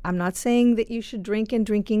 I'm not saying that you should drink and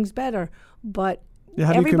drinking's better, but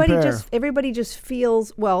everybody just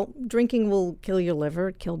feels, well, drinking will kill your liver.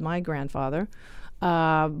 It killed my grandfather.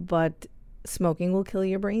 But smoking will kill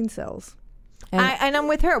your brain cells. And I'm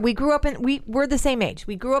with her. We're the same age.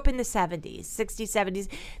 We grew up in the 70s, 60s, 70s.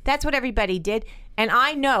 That's what everybody did. And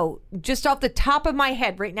I know, just off the top of my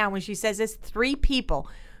head right now when she says this, 3 people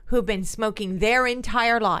who've been smoking their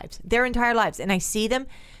entire lives. And I see them.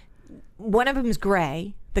 One of them is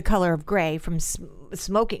gray, the color of gray from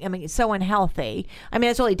smoking. It's so unhealthy.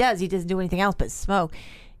 That's all he does. He doesn't do anything else but smoke.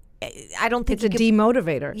 I don't think it's a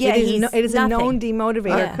demotivator. Yeah, it is a known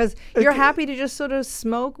demotivator because you're happy to just sort of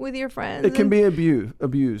smoke with your friends. It can be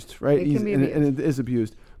abused, right? It can be abused. And it is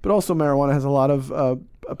abused. But also marijuana has a lot of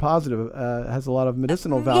positive, has a lot of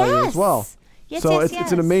medicinal value as well. Yes, so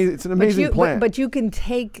it's an amazing plant. But you can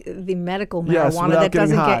take the medical marijuana that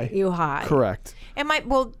doesn't get you high. Correct.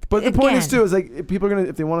 But the point is too is like people are gonna,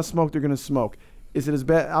 if they want to smoke, they're gonna smoke. Is it as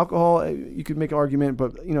bad? Alcohol, you could make an argument,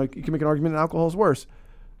 but you can make an argument that alcohol is worse.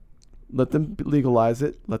 Let them legalize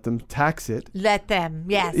it. Let them tax it. Let them,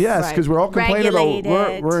 yes. Yes, because we're all complaining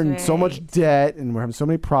about we're in so much right. debt and we're having so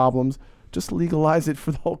many problems. Just legalize it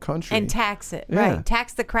for the whole country. And tax it, Yeah. right.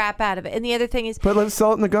 Tax the crap out of it. And the other thing is... But let's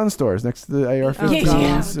sell it in the gun stores next to the AR-15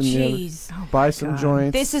 guns. And buy some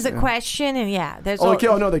joints. This is a question, and there's...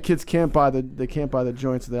 the kids can't buy the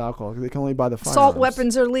joints of the alcohol. They can only buy the firearms. Assault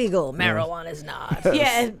weapons are legal. Marijuana is not.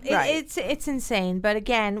 Yeah, Right. it's insane. But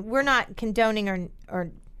again, we're not condoning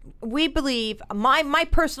or we believe, my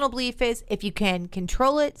personal belief is if you can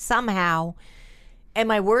control it somehow. Am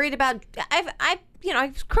I worried about... I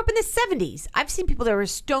grew up in the 70s. I've seen people that were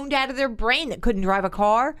stoned out of their brain that couldn't drive a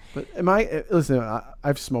car. But listen,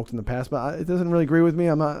 I've smoked in the past, but it doesn't really agree with me.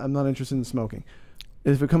 I'm not interested in smoking.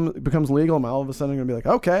 If it becomes legal, am I all of a sudden going to be like,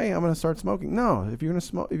 okay, I'm going to start smoking? No. If you want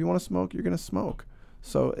to smoke, you're going to smoke.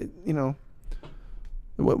 So,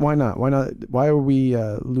 why not? Why are we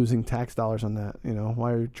losing tax dollars on that?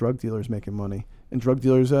 Why are drug dealers making money? And drug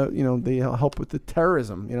dealers, they help with the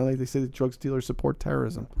terrorism. They say that drug dealers support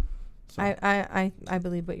terrorism. So. I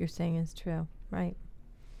believe what you're saying is true, right?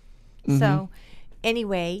 Mm-hmm. So,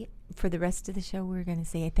 anyway, for the rest of the show, we're going to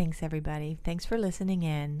say thanks, everybody. Thanks for listening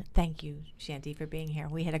in. Thank you, Shanti, for being here.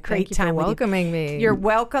 We had a great time for welcoming me. You're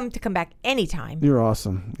welcome to come back anytime. You're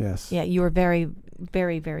awesome. Yes. Yeah, you were very,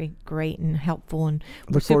 very, very great and helpful, and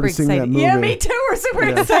we're Look forward super to seeing excited. that movie. Yeah, me too. We're super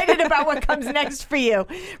excited about what comes next for you.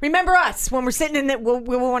 Remember us when we're sitting in it. We'll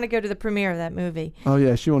want to go to the premiere of that movie. Oh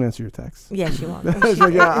yeah, she won't answer your text. Yeah, she won't. She's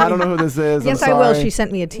like, I don't know who this is. Yes, I will. She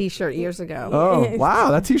sent me a T-shirt years ago. Oh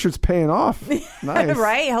wow, that T-shirt's paying off. Nice.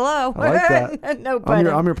 Right? Hello. I like that. No, but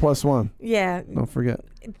I'm your plus one. Yeah. Don't forget.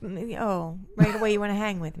 Oh, right away you want to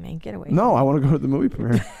hang with me. Get away. No, I want to go to the movie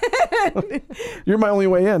premiere. You're my only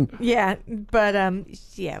way in. Yeah, but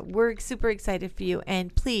we're super excited for you.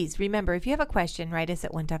 And please remember, if you have a question, write us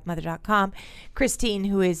at onetoughmother.com. Christine,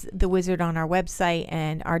 who is the wizard on our website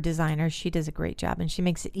and our designer, she does a great job and she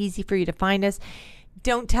makes it easy for you to find us.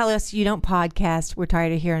 Don't tell us you don't podcast. We're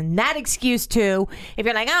tired of hearing that excuse too. If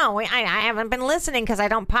you're like, oh, I haven't been listening because I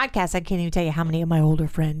don't podcast. I can't even tell you how many of my older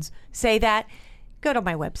friends say that. Go to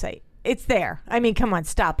my website. It's there. I mean, come on,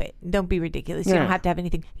 stop it. Don't be ridiculous. You don't have to have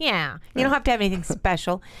anything. You don't have to have anything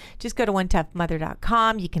special. Just go to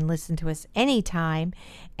onetoughmother.com. You can listen to us anytime.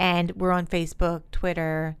 And we're on Facebook,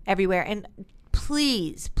 Twitter, everywhere. And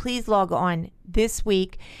please log on this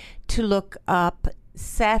week to look up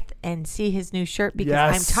Seth and see his new shirt, because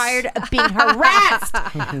I'm tired of being harassed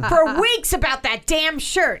for weeks about that damn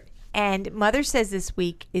shirt. And Mother Says this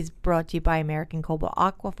week is brought to you by American Cobalt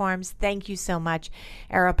Aqua Farms. Thank you so much.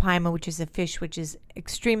 Arapaima, which is a fish which is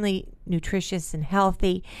extremely nutritious and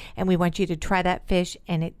healthy, and we want you to try that fish,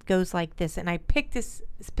 and it goes like this. And I picked this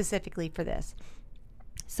specifically for this.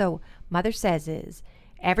 So Mother Says is,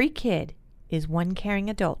 every kid is one caring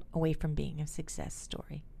adult away from being a success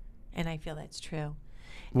story. And I feel that's true.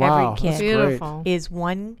 Wow, every kid beautiful. is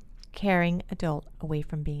one caring adult away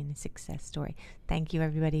from being a success story. Thank you,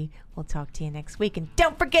 everybody. We'll talk to you next week. And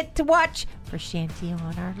don't forget to watch for Shanti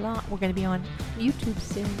on our lawn. We're going to be on YouTube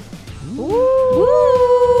soon.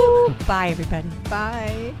 Ooh. Woo. Bye, everybody.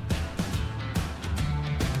 Bye.